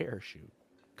deployed parachute,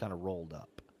 kind of rolled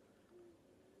up.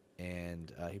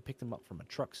 And he picked him up from a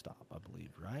truck stop, I believe,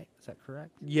 right? Is that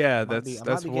correct? Yeah, I might be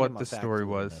that's getting what my the facts story a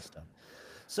little was. messed up.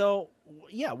 So,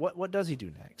 yeah, what does he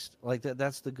do next? Like,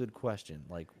 that's the good question.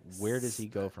 Like, where does he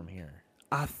go from here?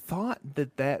 I thought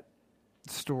that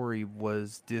story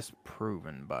was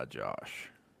disproven by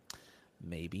Josh.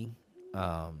 Maybe.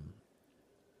 I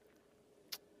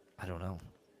don't know.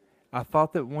 I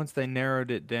thought that once they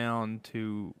narrowed it down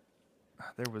to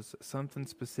there was something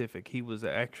specific. He was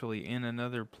actually in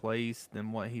another place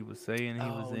than what he was saying he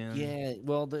was in. Yeah.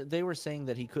 Well, they were saying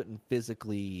that he couldn't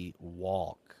physically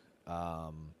walk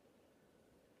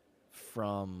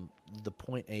from the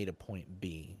point A to point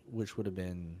B, which would have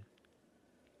been,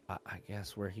 I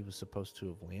guess, where he was supposed to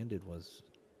have landed was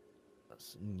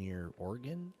near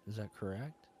Oregon. Is that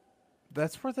correct?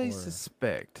 That's where they Or-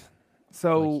 suspect.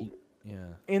 So Like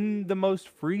yeah. in the most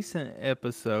recent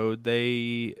episode,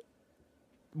 they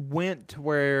went to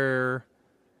where,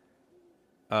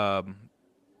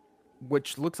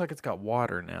 which looks like it's got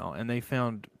water now, and they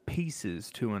found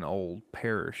pieces to an old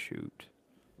parachute.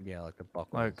 Yeah, like the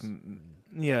buckles. Like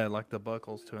the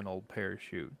buckles to an old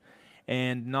parachute.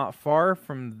 And not far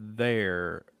from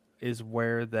there is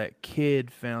where that kid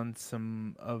found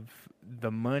some of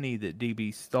the money that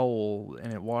DB stole,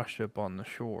 and it washed up on the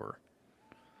shore.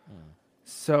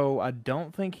 So I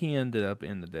don't think he ended up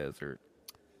in the desert.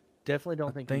 Definitely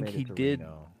don't think he made it to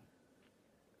Reno.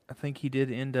 I think he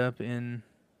did end up in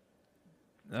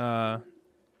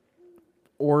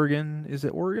Oregon. Is it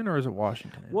Oregon or is it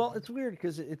Washington? Well, it's weird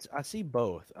because I see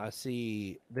both. I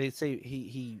see they say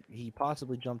he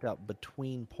possibly jumped out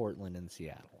between Portland and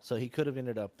Seattle, so he could have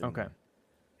ended up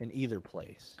in either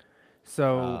place.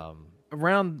 So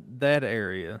around that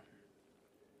area,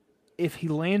 if he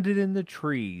landed in the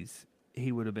trees,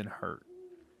 he would have been hurt.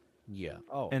 Yeah.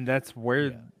 Oh. And that's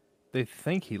where they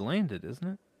think he landed, isn't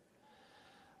it?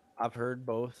 I've heard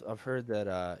both. I've heard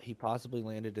that he possibly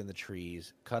landed in the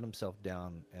trees, cut himself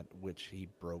down, at which he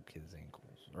broke his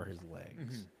ankles or his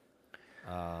legs.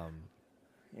 Yeah.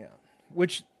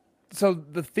 Which, so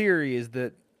the theory is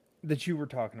that you were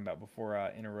talking about before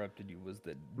I interrupted you was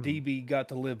that DB got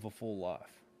to live a full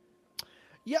life.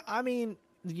 Yeah, I mean,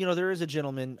 there is a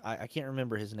gentleman. I can't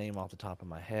remember his name off the top of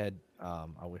my head.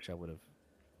 I wish I would have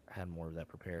had more of that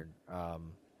prepared.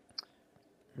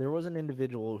 There was an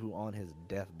individual who on his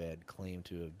deathbed claimed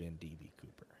to have been D.B.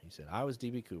 Cooper. He said, I was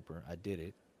D.B. Cooper. I did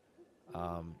it.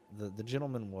 The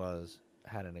gentleman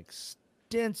had an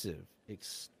extensive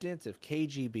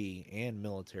KGB and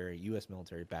U.S.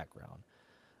 military background,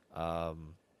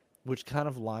 which kind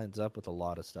of lines up with a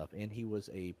lot of stuff. And he was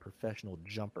a professional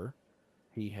jumper.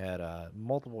 He had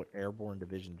multiple airborne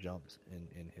division jumps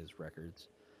in his records.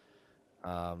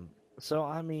 So,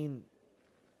 I mean,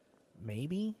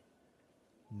 maybe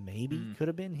could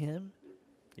have been him.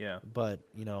 Yeah. But,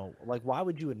 like, why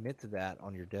would you admit to that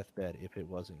on your deathbed if it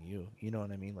wasn't you? You know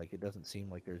what I mean? Like, it doesn't seem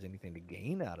like there's anything to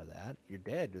gain out of that. You're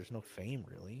dead. There's no fame,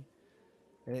 really.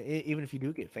 And even if you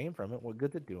do get fame from it, what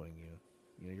good's it doing you?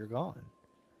 You're gone.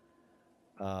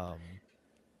 I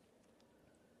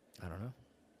don't know.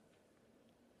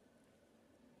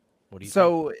 What do you think?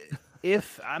 So,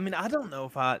 I don't know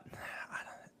if I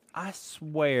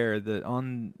swear that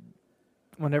on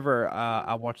whenever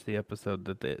I watched the episode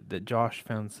that Josh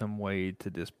found some way to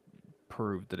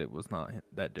disprove that it was not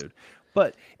that dude.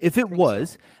 But if it think so.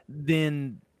 was,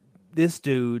 then this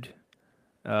dude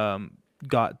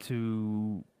got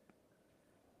to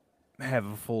have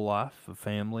a full life, a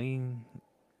family,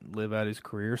 live out his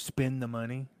career, spend the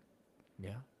money.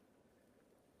 Yeah.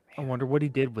 I wonder what he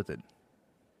did with it.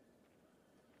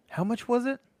 How much was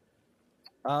it?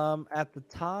 At the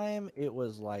time, it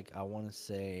was like, I want to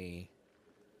say,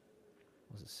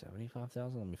 was it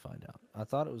 75,000? Let me find out. I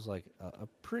thought it was like a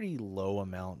pretty low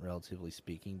amount, relatively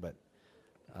speaking, but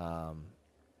In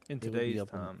it would be today's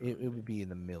up time. it would be in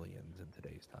the millions in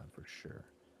today's time for sure.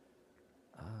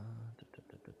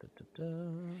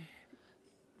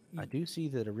 I do see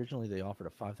that originally they offered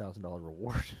a $5,000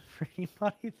 reward for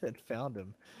anybody that found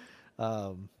him.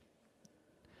 Oh,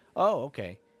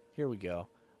 okay. Here we go.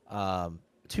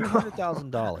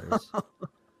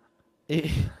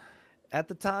 $200,000. At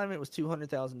the time, it was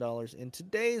 $200,000. In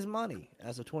today's money,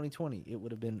 as of 2020, it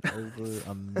would have been over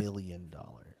 $1 million.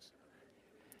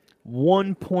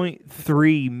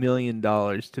 $1.3 million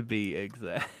to be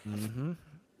exact. Mm-hmm.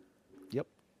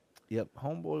 Yep.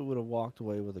 Homeboy would have walked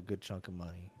away with a good chunk of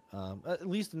money, at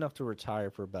least enough to retire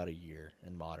for about a year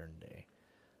in modern day.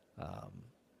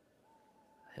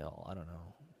 Hell, I don't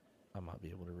know. I might be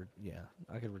able to.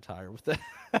 I could retire with that.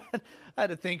 I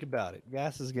had to think about it.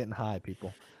 Gas is getting high,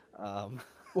 people.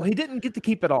 Well, he didn't get to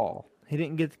keep it all. He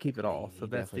didn't get to keep it all, so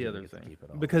He that's definitely the didn't other get to thing. keep it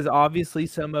all. Because obviously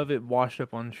some of it washed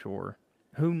up on shore.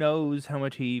 Who knows how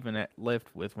much he even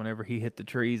left with whenever he hit the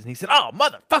trees and he said, "Oh,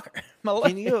 motherfucker, my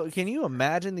leg." Can you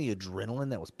imagine the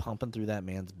adrenaline that was pumping through that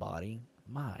man's body?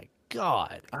 My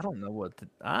God, I don't know what to.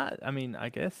 I mean, I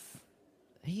guess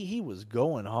he was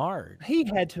going hard. he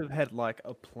had to have had like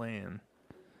a plan.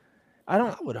 I I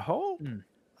don't. would hope. Mm.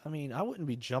 I mean, I wouldn't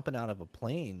be jumping out of a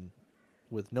plane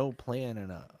with no plan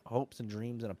and hopes and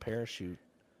dreams and a parachute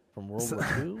from World War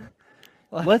II.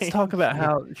 Let's talk about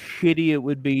how shitty it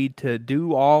would be to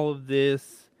do all of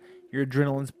this. Your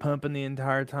adrenaline's pumping the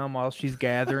entire time while she's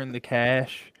gathering the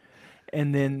cash,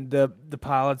 and then the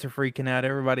pilots are freaking out.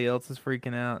 Everybody else is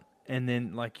freaking out, and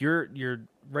then like you're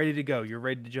ready to go. You're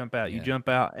ready to jump out. You Yeah. jump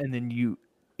out, and then you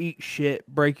eat shit,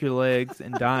 break your legs,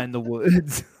 and die in the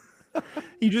woods.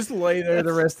 You just lay there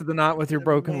the rest of the night with your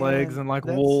broken legs Man, and like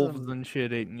that's wolves some- and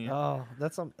shit eating you. Oh,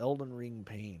 that's some Elden Ring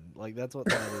pain. Like that's what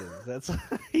that is. That's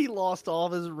he lost all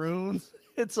of his runes.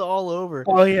 It's all over.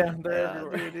 Oh yeah, they're Yeah,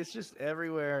 everywhere. dude, it's just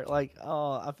everywhere. Like,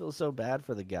 oh, I feel so bad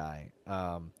for the guy.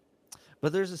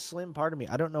 But there's a slim part of me.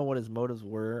 I don't know what his motives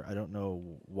were. I don't know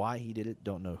why he did it.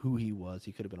 Don't know who he was.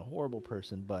 He could have been a horrible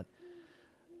person, but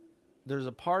there's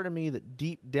a part of me that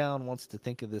deep down wants to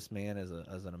think of this man as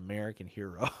an American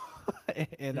hero,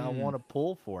 and I want to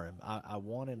pull for him. I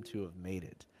want him to have made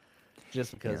it,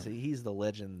 just because he's the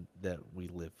legend that we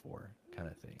live for, kind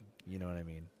of thing. You know what I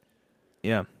mean?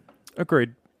 Yeah,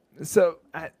 agreed. So,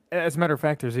 as a matter of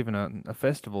fact, there's even a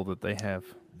festival that they have,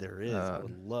 There is. I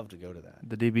would love to go to that.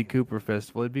 the DB Cooper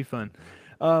Festival. It'd be fun.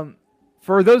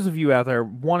 For those of you out there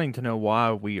wanting to know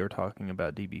why we are talking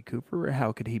about DB Cooper,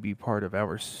 how could he be part of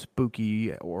our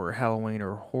spooky or Halloween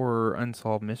or horror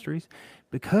unsolved mysteries?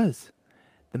 Because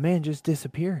the man just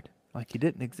disappeared like he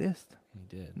didn't exist.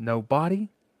 He did. No body,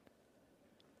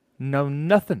 no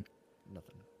nothing,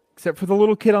 Nothing. except for the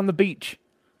little kid on the beach.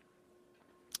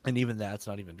 And even that's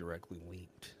not even directly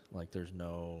linked. Like, there's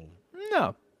no.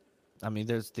 No. I mean,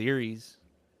 there's theories,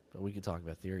 but we could talk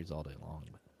about theories all day long,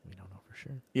 but we don't know for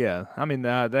sure. Yeah, I mean,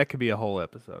 that could be a whole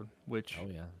episode, which, Oh,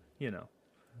 yeah. you know,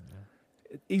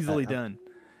 easily I- done.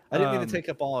 I didn't mean to take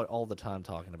up all the time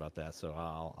talking about that, so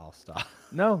I'll stop.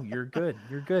 No, you're good.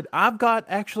 You're good. I've got,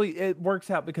 actually, it works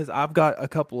out because I've got a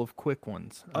couple of quick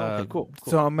ones. Okay, cool.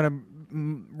 So I'm going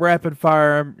to rapid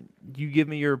fire. You give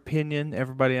me your opinion.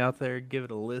 Everybody out there, give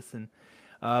it a listen.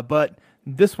 But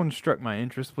this one struck my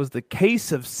interest, was the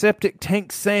case of Septic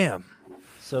Tank Sam.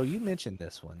 So you mentioned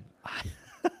this one.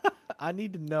 I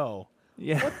need to know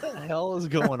Yeah. what the hell is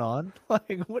going on.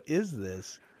 Like, what is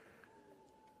this?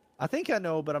 I think I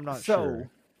know, but I'm not sure.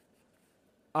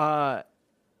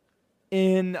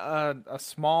 In a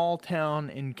small town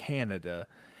in Canada,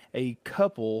 a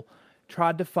couple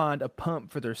tried to find a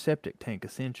pump for their septic tank,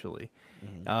 essentially.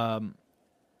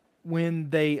 When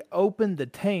they opened the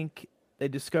tank, they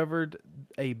discovered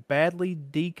a badly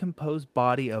decomposed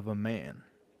body of a man.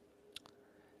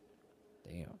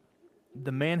 Damn.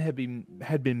 The man had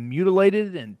been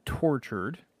mutilated and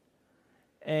tortured,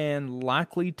 and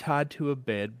likely tied to a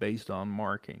bed based on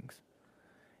markings.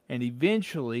 And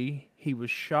eventually, he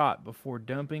was shot before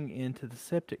dumping into the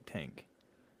septic tank.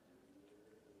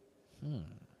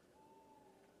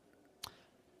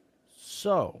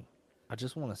 So, I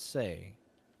just want to say,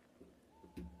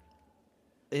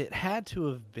 it had to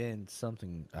have been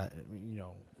something,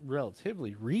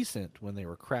 relatively recent when they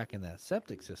were cracking that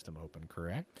septic system open,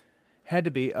 correct? Had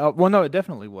to be. Well, no, it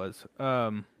definitely was.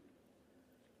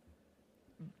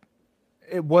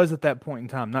 It was at that point in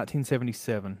time.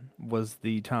 1977 was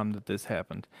the time that this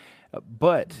happened.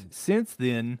 But since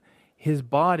then, his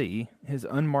body, his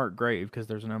unmarked grave, because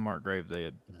there's an unmarked grave, they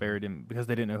had buried him because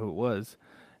they didn't know who it was,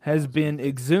 has been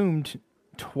exhumed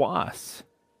twice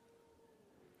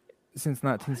since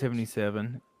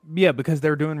 1977. Yeah, because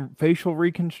they're doing facial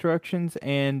reconstructions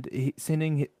and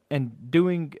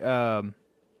doing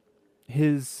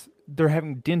they're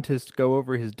having dentists go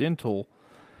over his dental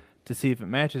to see if it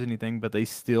matches anything, but they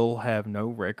still have no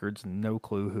records, no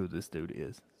clue who this dude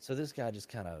is. So this guy just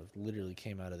kind of literally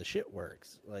came out of the shit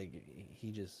works. Like, he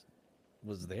just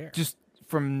was there. Just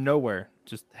from nowhere,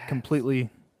 just completely.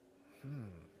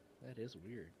 That is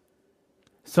weird.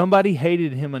 Somebody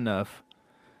hated him enough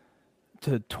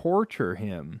to torture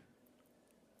him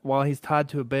while he's tied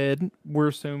to a bed, we're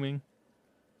assuming,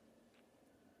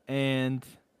 and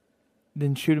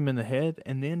then shoot him in the head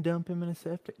and then dump him in a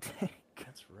septic tank.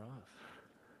 That's rough.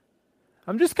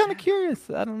 I'm just kind of curious.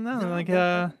 I don't know.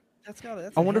 That's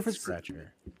I wonder if it's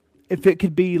scratcher. if it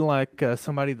could be like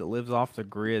somebody that lives off the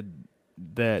grid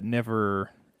that never,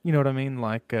 you know what I mean?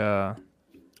 Like,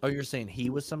 Oh, you're saying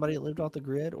he was somebody that lived off the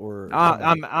grid, or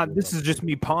this is just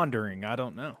me pondering. I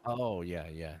don't know. Oh yeah.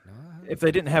 No, If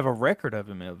they didn't have a record of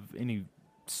him of any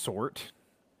sort,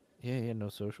 yeah, he had no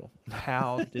social.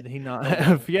 how did he not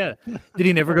have? Yeah, did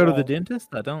he never go to the dentist?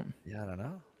 I don't. Yeah, I don't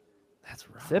know. That's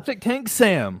rough. Septic Tank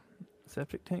Sam.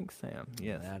 Septic Tank Sam.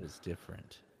 Yes. That is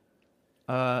different.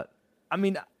 I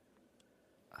mean,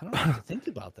 I don't have to think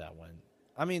about that one.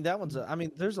 I mean, that one's.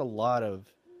 There's a lot of.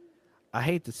 I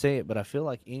hate to say it, but I feel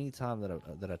like any time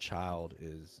that a child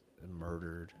is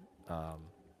murdered,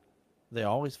 they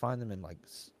always find them in like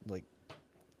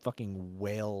fucking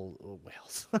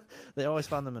whales. They always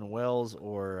find them in wells,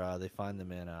 or they find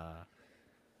them in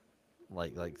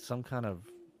like some kind of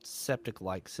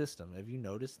septic-like system. Have you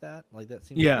noticed that? Like, that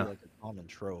seems to be like a common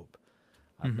trope.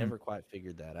 I've never quite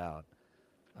figured that out.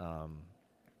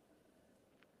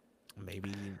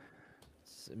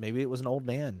 Maybe it was an old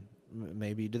man.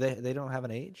 Maybe they don't have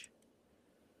an age?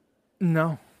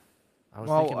 no.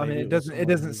 Thinking I mean, maybe it was doesn't. It someone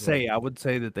doesn't who's, say. I would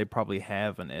say that they probably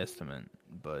have an estimate,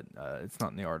 but it's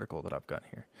not in the article that I've got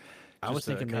here. I was Just,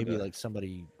 thinking maybe kinda- like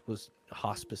somebody was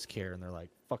hospice care and they're like,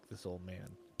 "Fuck this old man."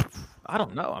 I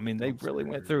don't know. I mean, they Dumpster really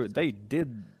went or through it. They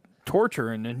did torture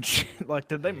and then shit. Like,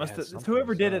 they must have. something Whoever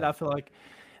was did it, up. I feel like.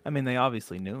 I mean, they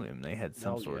obviously knew him. They had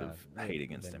some Oh, sort yeah, of they- hate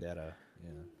against him. vendetta. Yeah.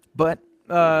 But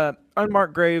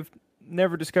unmarked grave,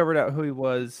 never discovered out who he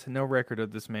was. No record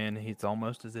of this man. It's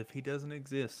almost as if he doesn't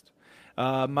exist.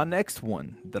 My next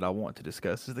one that I want to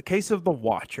discuss is the case of the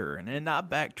Watcher. And I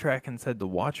backtrack and said the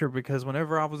Watcher because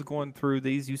whenever I was going through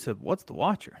these, you said, "What's the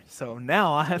Watcher?" So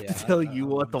now I have to tell you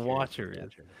what the Watcher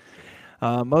is.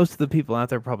 Most of the people out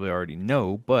there probably already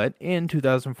know, but in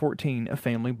 2014, a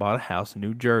family bought a house in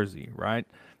New Jersey, right?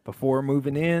 Before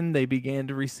moving in, they began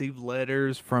to receive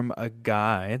letters from a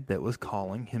guy that was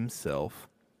calling himself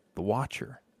the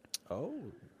Watcher,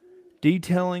 Oh.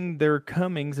 detailing their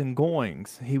comings and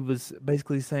goings. He was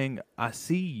basically saying, "I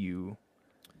see you,"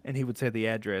 and he would say the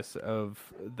address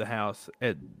of the house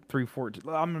at 314.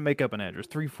 I'm going to make up an address,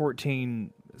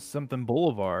 314 something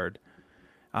Boulevard.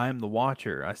 "I am the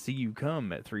Watcher. I see you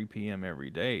come at 3 p.m.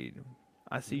 every day.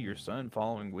 I see your son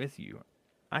following with you.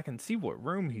 I can see what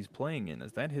room he's playing in.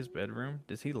 Is that his bedroom?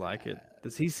 Does he like it?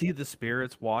 Does he see the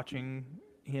spirits watching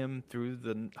him through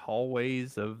the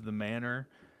hallways of the manor?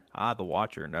 I, the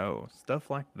Watcher, know." Stuff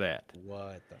like that.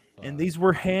 What the fuck? And these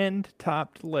were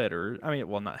hand-typed letters. I mean,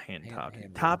 well, not hand-typed.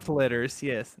 handwritten. Typed letters,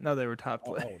 yes. No, they were typed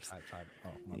Oh, letters. type. Oh,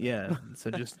 my bad. Yeah,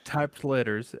 so just typed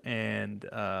letters and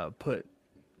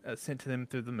sent to them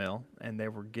through the mail, and they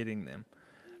were getting them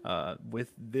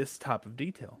with this type of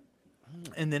detail.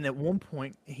 And then at one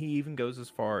point, he even goes as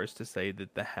far as to say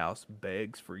that the house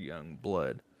begs for young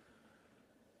blood.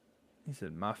 He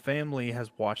said, "My family has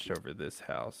watched over this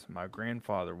house. My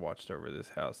grandfather watched over this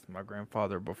house. My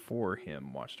grandfather before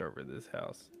him watched over this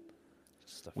house.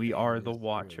 Just a We are family the of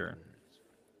Watcher." thrillers.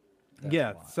 That's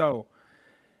Yeah. wild. So,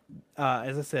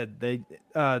 as I said, they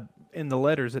in the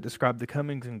letters it described the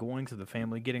comings and goings of the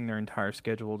family, getting their entire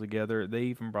schedule together. They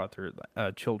even brought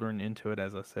their children into it,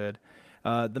 as I said.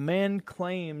 The man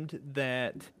claimed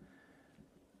that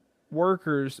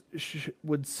workers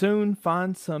would soon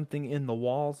find something in the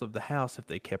walls of the house if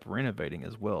they kept renovating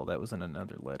as well. That was in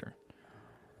another letter.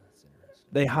 That's interesting.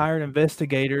 They hired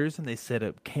investigators and they set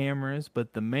up cameras,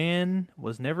 but the man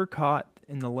was never caught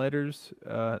in the letters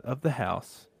of the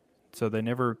house. So they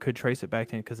never could trace it back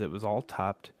to him because it was all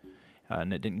typed.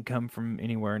 And it didn't come from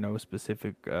anywhere, no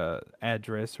specific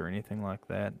address or anything like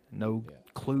that. No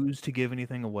clues to give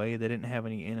anything away. They didn't have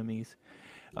any enemies.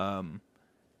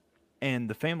 And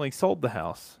the family sold the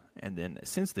house. And then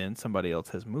since then, somebody else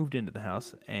has moved into the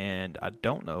house. And I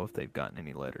don't know if they've gotten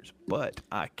any letters. But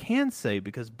I can say,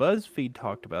 because BuzzFeed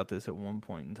talked about this at one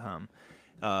point in time,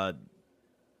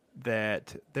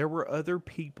 that there were other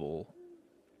people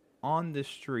on the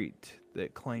street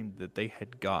that claimed that they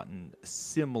had gotten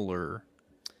similar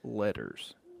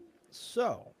letters.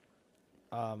 So,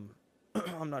 I'm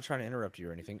not trying to interrupt you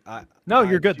or anything. No,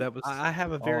 you're good. That was I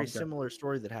have a all very I've got. similar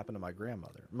story that happened to my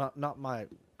grandmother. Not my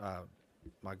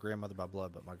my grandmother by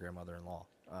blood, but my grandmother-in-law.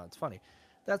 It's funny.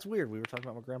 That's weird. We were talking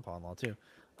about my grandpa-in-law too.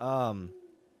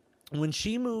 When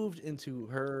she moved into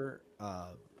her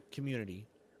community,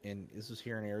 and this was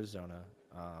here in Arizona,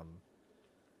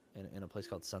 in a place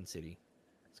called Sun City.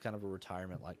 It's kind of a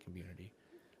retirement-like community.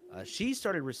 She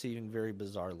started receiving very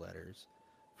bizarre letters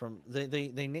from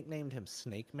they nicknamed him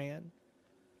Snake Man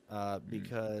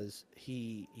because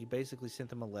he basically sent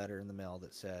them a letter in the mail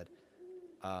that said,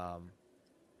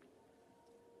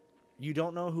 "You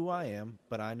don't know who I am,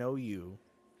 but I know you.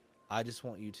 I just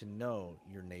want you to know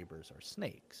your neighbors are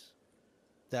snakes."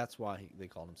 That's why they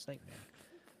called him Snake Man.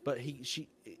 But she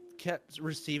kept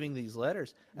receiving these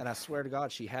letters, and I swear to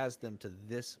God, she has them to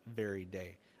this very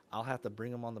day. I'll have to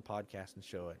bring them on the podcast and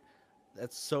show it.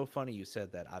 That's so funny you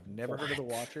said that. I've never heard of the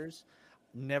Watchers.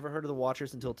 Never heard of the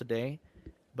Watchers until today.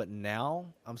 But now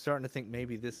I'm starting to think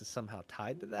maybe this is somehow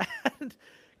tied to that.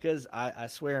 Because I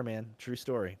swear, man, true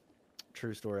story.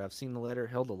 True story. I've seen the letter,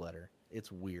 held the letter.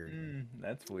 It's weird.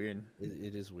 That's weird.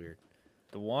 It is weird.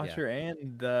 The Watcher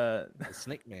and the The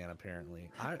Snake Man, apparently.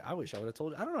 I wish I would have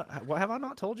told you. I don't know. Have I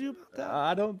not told you about that?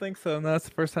 I don't think so. No, that's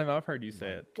the first time I've heard you say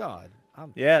it. God.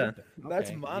 I'm Yeah, tripping. that's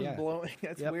Okay, mind yeah. blowing.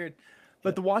 That's Yep. weird.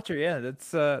 But the Watcher, yeah,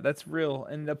 that's real.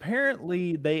 And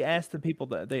apparently, they asked the people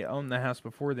that they owned the house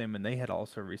before them, and they had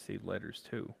also received letters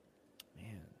too.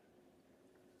 Man.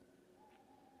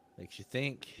 Makes you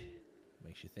think.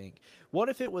 Makes you think. What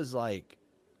if it was like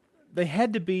They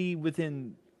had to be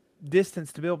within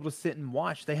distance to be able to sit and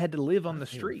watch. They had to live on the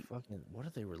they were street. what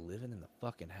if they were living in the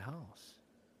fucking house?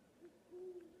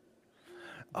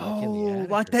 Oh,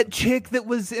 like that chick that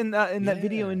was in that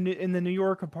video in the New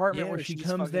York apartment where she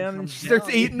comes down and she starts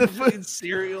eating the food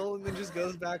cereal and then just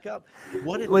goes back up.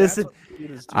 What if Listen, that's what the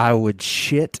dude is doing? I would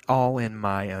shit all in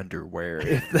my underwear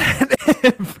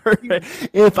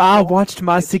if I watched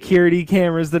my security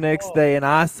cameras the next day and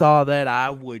I saw that. I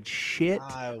would shit.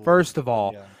 First of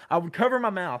all, I would cover my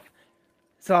mouth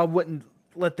so I wouldn't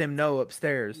let them know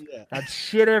upstairs. Yeah. I'd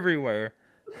shit everywhere.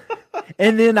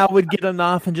 And then I would get a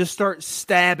knife and just start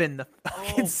stabbing the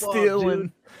fucking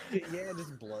stealing. Yeah,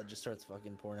 just blood just starts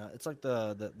fucking pouring out. It's like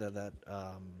that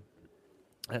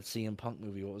CM Punk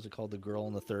movie. What was it called? The Girl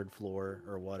on the Third Floor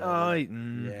or whatever. Oh,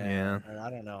 yeah. Or I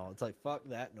don't know. It's like fuck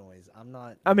that noise. I'm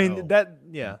not. I mean no.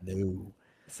 No.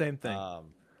 Same thing.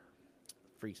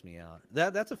 Freaks me out.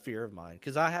 That's a fear of mine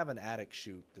because I have an attic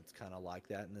chute that's kind of like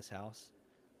that in this house.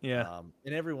 Yeah.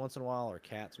 And every once in a while, our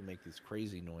cats will make these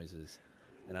crazy noises.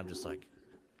 And I'm just like,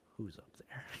 who's up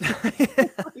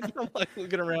there? I'm like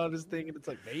looking around just thinking, it's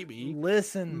like, maybe.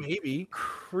 Listen, Maybe.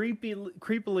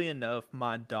 creepily enough,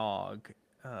 my dog,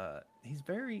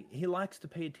 he likes to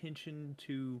pay attention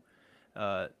to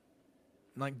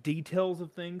like details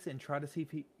of things and try to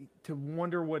see to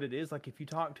wonder what it is. Like if you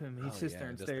talk to him, he sits there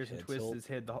and does the stares and head twists tilt? his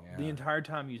head the entire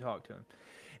time you talk to him.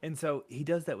 And so he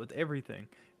does that with everything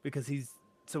because he's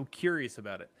so curious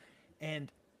about it. And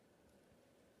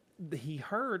he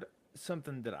heard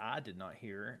something that I did not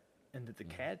hear and that the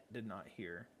cat did not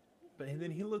hear. But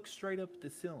then he looks straight up at the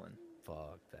ceiling.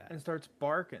 Fuck that. And starts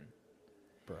barking.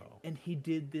 Bro. And he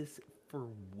did this for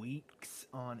weeks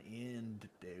on end,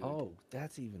 dude. Oh,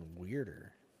 that's even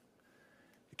weirder.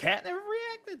 The cat never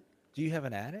reacted. Do you have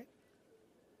an attic?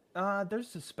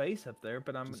 There's a space up there,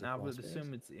 but I crawl would space?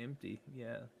 assume it's empty.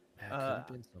 Yeah. Could have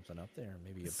been something up there.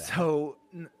 Maybe a bat. So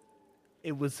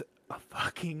it was a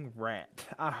fucking rat.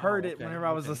 I heard it okay, whenever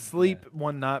I was okay, asleep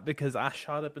one night because I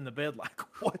shot up in the bed like,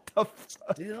 what the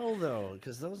fuck? Still though,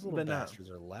 because those little But no. bastards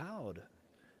are loud.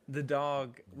 The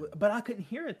dog, but I couldn't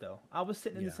hear it though. I was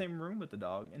sitting in the Yeah. same room with the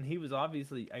dog, and he was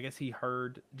obviously, I guess he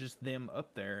heard just them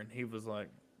up there, and he was like,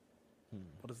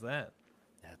 "What is that?"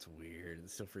 That's weird. It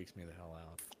still freaks me the hell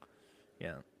out.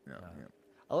 Yeah, yeah, Uh, yeah.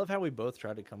 I love how we both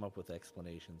tried to come up with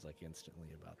explanations like instantly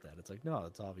about that. It's like, no,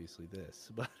 it's obviously this,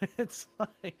 but it's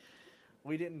like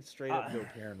we didn't straight up go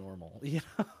paranormal, you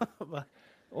know. But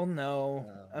Well, no.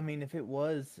 I mean, if it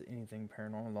was anything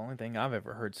paranormal, the only thing I've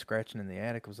ever heard scratching in the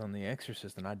attic was on The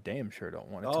Exorcist, and I damn sure don't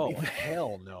want it oh to be.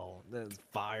 hell no, there's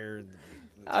fire.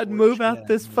 I'd torch, move out yeah,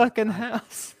 this no, fucking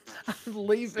house. I'd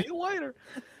leave it. See you later.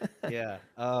 Yeah.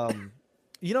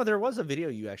 You know, there was a video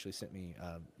you actually sent me.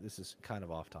 This is kind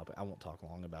of off topic. I won't talk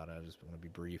long about it. I just want to be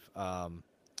brief.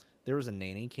 There was a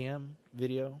nanny cam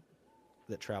video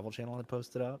that Travel Channel had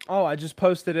posted up. Oh, I just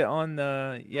posted it on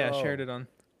the. Yeah, Bro. shared it on.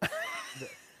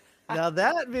 Now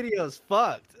that video's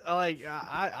fucked. Like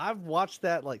I've watched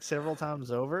that like several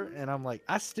times over, and I'm like,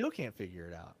 I still can't figure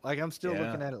it out. Like I'm still Yeah.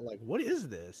 looking at it like, what is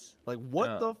this? Like what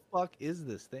Yeah. the fuck is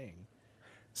this thing?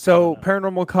 So,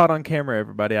 Paranormal Caught on Camera,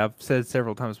 everybody. I've said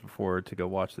several times before to go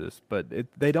watch this, but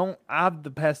they don't. The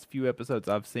past few episodes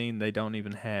I've seen, they don't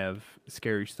even have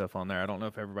scary stuff on there. I don't know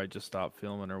if everybody just stopped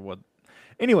filming or what.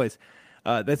 Anyways,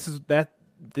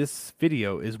 this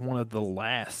video is one of the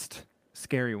last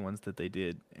scary ones that they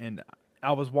did, and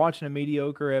I was watching a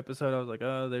mediocre episode. I was like,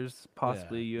 oh, there's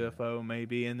possibly a UFO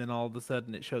maybe, and then all of a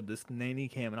sudden it showed this nanny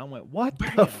cam, and I went, what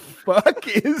the fuck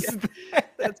is that?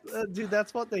 That's dude.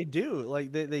 That's what they do.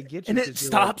 Like they get you, And 'cause it you're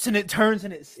stops and it turns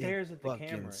and it like, stares it at the fucking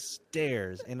camera.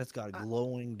 stares, and it's got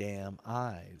glowing damn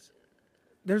eyes.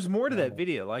 There's more to that No.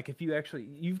 video. Like if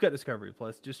you've got Discovery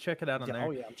Plus, just check it out on Yeah, there. oh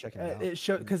yeah, I'm checking it out. It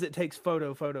show because it takes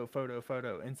photo,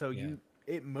 and so Yeah.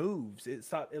 it moves. It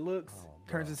looks, Oh,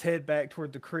 turns bro. its head back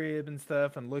toward the crib and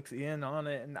stuff, and looks in on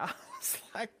it. And I was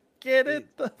like, get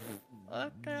it the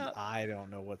fuck out. I don't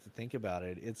know what to think about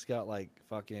it. It's got like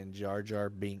fucking Jar Jar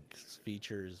Binks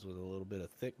features with a little bit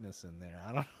of thickness in there.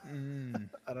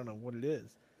 I don't know what it is.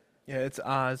 Yeah, its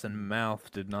eyes and mouth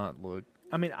did not look.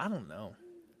 I mean, I don't know.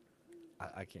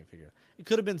 I can't figure it out. It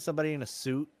could have been somebody in a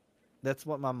suit. That's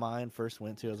what my mind first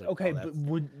went to. I was like, Okay, oh,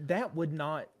 but would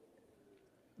not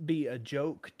be a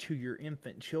joke to your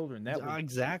infant children? That would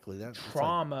exactly. That's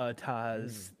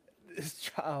traumatize this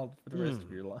child for the rest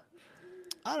of your life.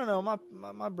 I don't know.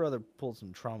 My brother pulled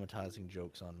some traumatizing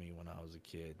jokes on me when I was a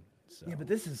kid. So. Yeah, but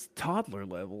this is toddler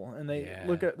level, and they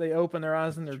Yeah. they open their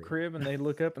eyes in their crib, and they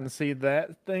look up and see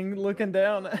that thing looking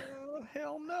down. Oh,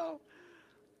 hell no.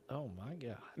 Oh my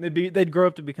god. They'd grow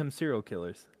up to become serial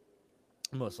killers,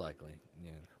 Most likely.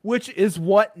 Yeah. which is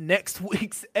what next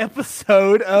week's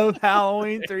episode of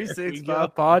Halloween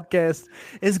 365 podcast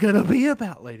is going to be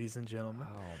about, ladies and gentlemen.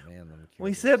 Oh man. I'm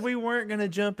We curious. said we weren't going to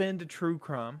jump into true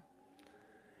crime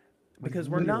because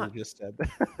we're Literally not. just said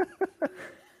that.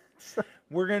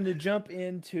 We're going to jump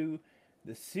into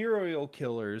the serial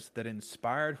killers that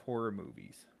inspired horror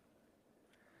movies.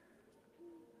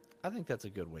 I think that's a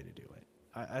good way to do it.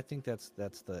 I think that's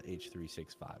the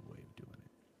H365 way of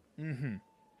doing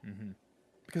it.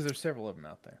 Because there's several of them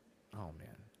out there. Oh man.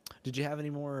 Did you have any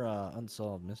more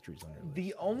unsolved mysteries on your list?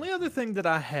 The only other thing that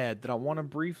I had that I want to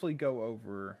briefly go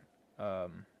over,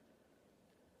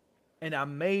 and I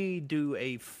may do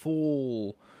a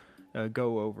full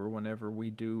go over whenever we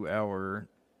do our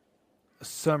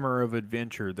summer of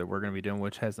adventure that we're going to be doing,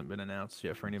 which hasn't been announced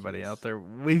yet for anybody out there.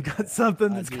 We've got something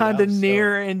that's Dude, kind of I'm so-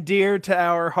 near and dear to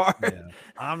our heart. Yeah.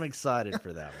 I'm excited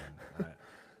for that one.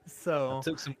 So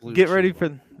took some Blue get ready Chew.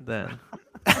 for that.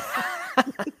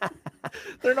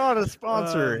 They're not a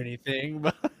sponsor or anything,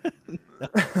 but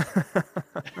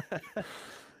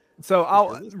So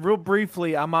I'll real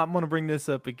briefly, I'm going to bring this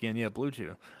up again. Yeah, Blue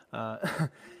Chew.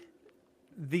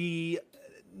 The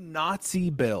Nazi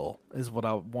bell is what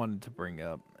I wanted to bring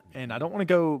up, and I don't want to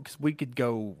go because we could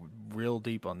go real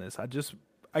deep on this.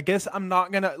 I guess I'm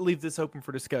not going to leave this open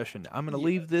for discussion. I'm going to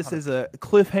leave this as a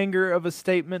cliffhanger of a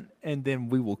statement, and then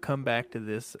we will come back to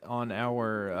this on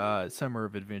our summer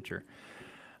of adventure.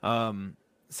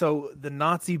 So the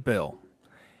Nazi bell.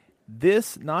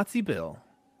 This Nazi bell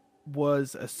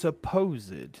was a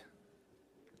supposed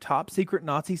top secret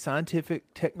Nazi scientific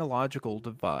technological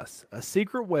device, a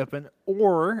secret weapon,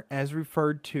 or as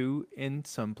referred to in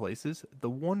some places, the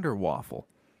Wonder Waffle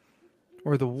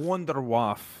or the Wonder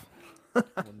Waff.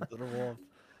 Wunderwolf.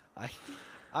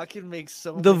 I can make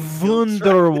so The many jokes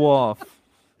Wonder Waff.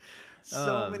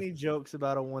 so many jokes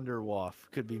about a Wunderwolf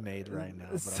could be made right now.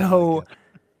 But I'm So, not gonna.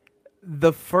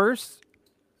 the first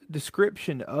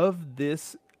description of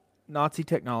this Nazi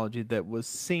technology that was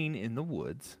seen in the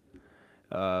woods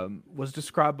was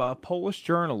described by a Polish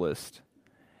journalist,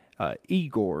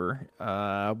 Igor.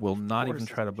 I will not even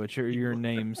try to butcher your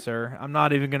name, sir. I'm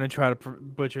not even going to try to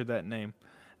butcher that name.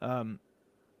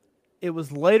 It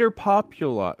was later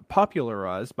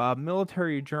popularized by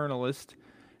military journalist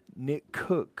Nick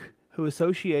Cook, who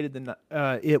associated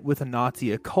it with a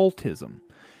Nazi occultism.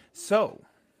 So,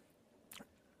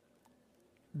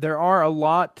 there are a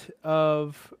lot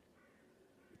of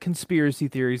conspiracy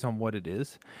theories on what it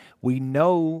is. We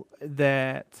know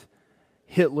that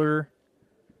Hitler,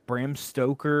 Bram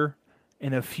Stoker,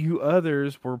 and a few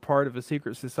others were part of a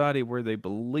secret society where they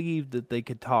believed that they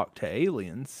could talk to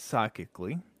aliens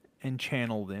psychically and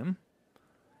channel them.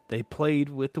 They played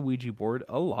with the Ouija board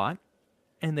a lot,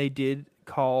 and they did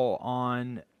call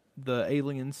on the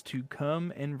aliens to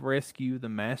come and rescue the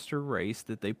master race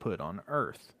that they put on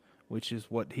Earth, which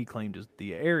is what he claimed as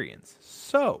the Aryans.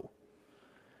 So,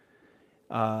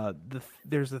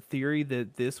 there's a theory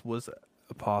that this was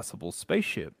a possible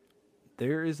spaceship.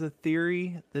 There is a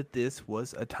theory that this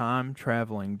was a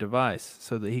time-traveling device,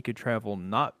 so that he could travel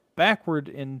not backward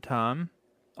in time,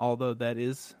 although that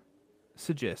is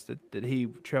suggested, that he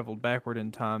traveled backward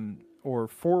in time or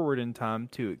forward in time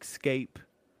to escape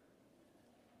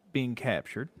being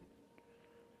captured,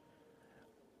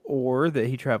 or that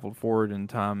he traveled forward in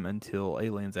time until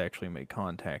aliens actually made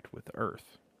contact with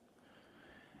Earth.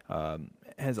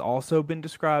 Has also been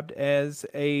described as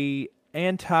a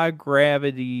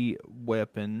anti-gravity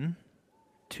weapon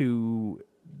to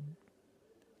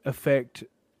affect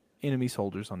enemy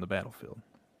soldiers on the battlefield.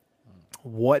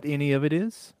 What any of it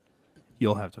is,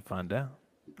 you'll have to find out.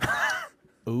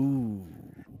 Ooh.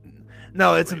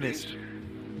 No, it's a mystery.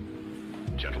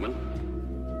 Gentlemen,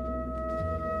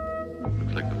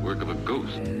 looks like the work of a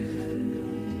ghost.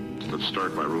 Let's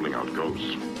start by ruling out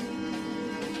ghosts.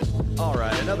 All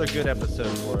right, another good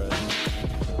episode for us.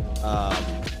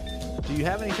 Do you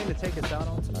have anything to take us out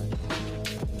on tonight?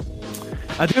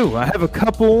 I do. I have a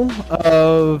couple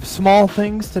of small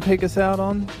things to take us out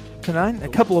on tonight. A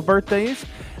couple of birthdays.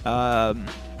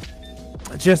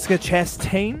 Jessica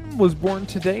Chastain was born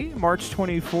today, March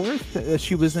 24th.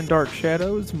 She was in Dark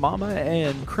Shadows, Mama,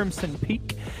 and Crimson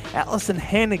Peak. Allison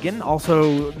Hannigan,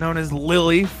 also known as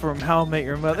Lily from How I Met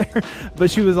Your Mother,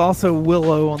 but she was also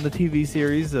Willow on the TV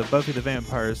series Buffy the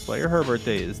Vampire Slayer. Her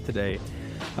birthday is today.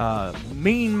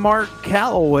 Mean Mark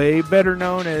Calloway, better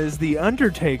known as The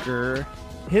Undertaker,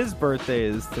 his birthday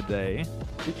is today.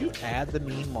 Did you add the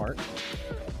Mean Mark?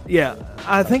 Yeah,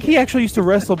 I think he actually used to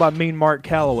wrestle by Mean Mark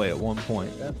Calloway at one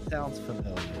point. That sounds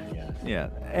familiar, yeah. Yeah,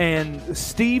 and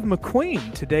Steve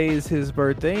McQueen, today is his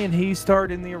birthday, and he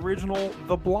starred in the original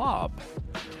The Blob.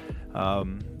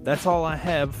 That's all I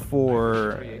have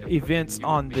for events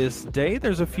on this day.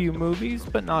 There's a few movies,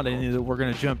 but not any that we're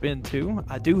going to jump into.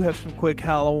 I do have some quick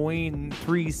Halloween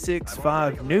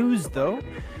 365 news, though.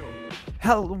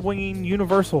 Halloween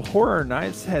Universal Horror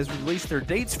Nights has released their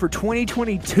dates for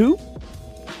 2022.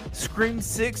 Scream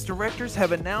 6 directors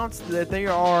have announced that they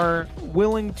are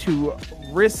willing to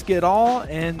risk it all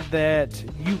and that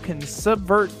you can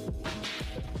subvert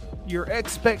your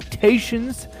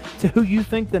expectations to who you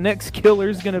think the next killer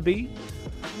is going to be.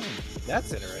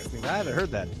 That's interesting. I haven't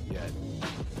heard that yet.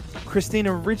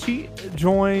 Christina Ricci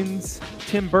joins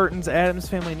Tim Burton's Addams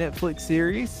Family Netflix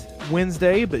series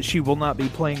Wednesday, but she will not be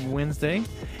playing Wednesday.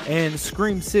 And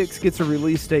Scream 6 gets a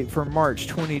release date for March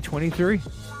 2023.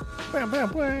 Bam, bam,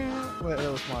 bam. Wait,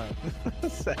 that was mine.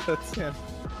 That's him.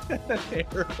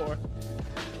 Airport.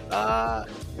 Yeah.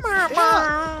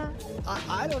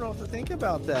 I don't know what to think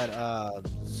about that.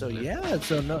 So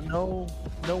no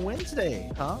Wednesday,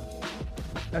 huh?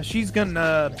 She's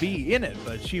gonna be in it,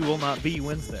 but she will not be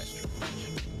Wednesday.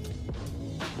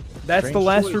 That's Strange the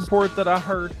last choice. report that I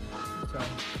heard. So.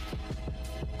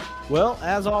 Well,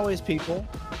 as always, people,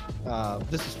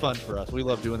 this is fun for us. We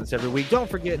love doing this every week. Don't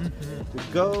forget to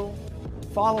go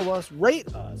follow us,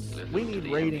 rate us. We need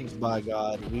ratings, by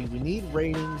God. We need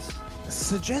ratings.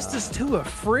 Suggest us to a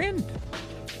friend.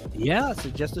 Yeah,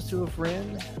 suggest us to a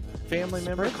friend, family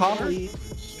member, colleague.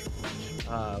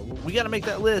 We got to make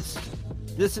that list.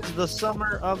 This is the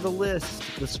summer of the list,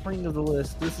 the spring of the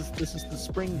list. This is the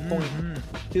spring point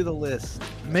to the list.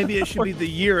 Maybe it should be the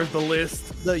year of the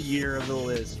list. The year of the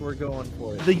list. We're going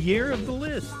for it. The year of the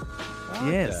list.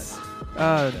 Okay. Yes.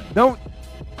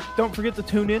 Don't forget to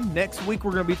tune in. Next week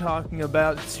we're going to be talking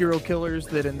about serial killers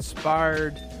that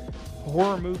inspired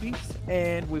horror movies,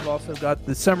 and we've also got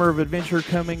the Summer of Adventure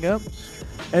coming up,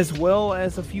 as well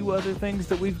as a few other things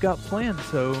that we've got planned.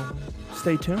 So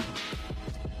stay tuned.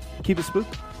 Keep it spooky.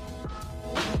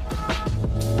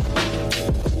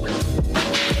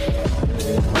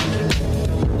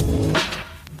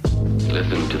 Let's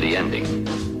the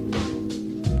ending.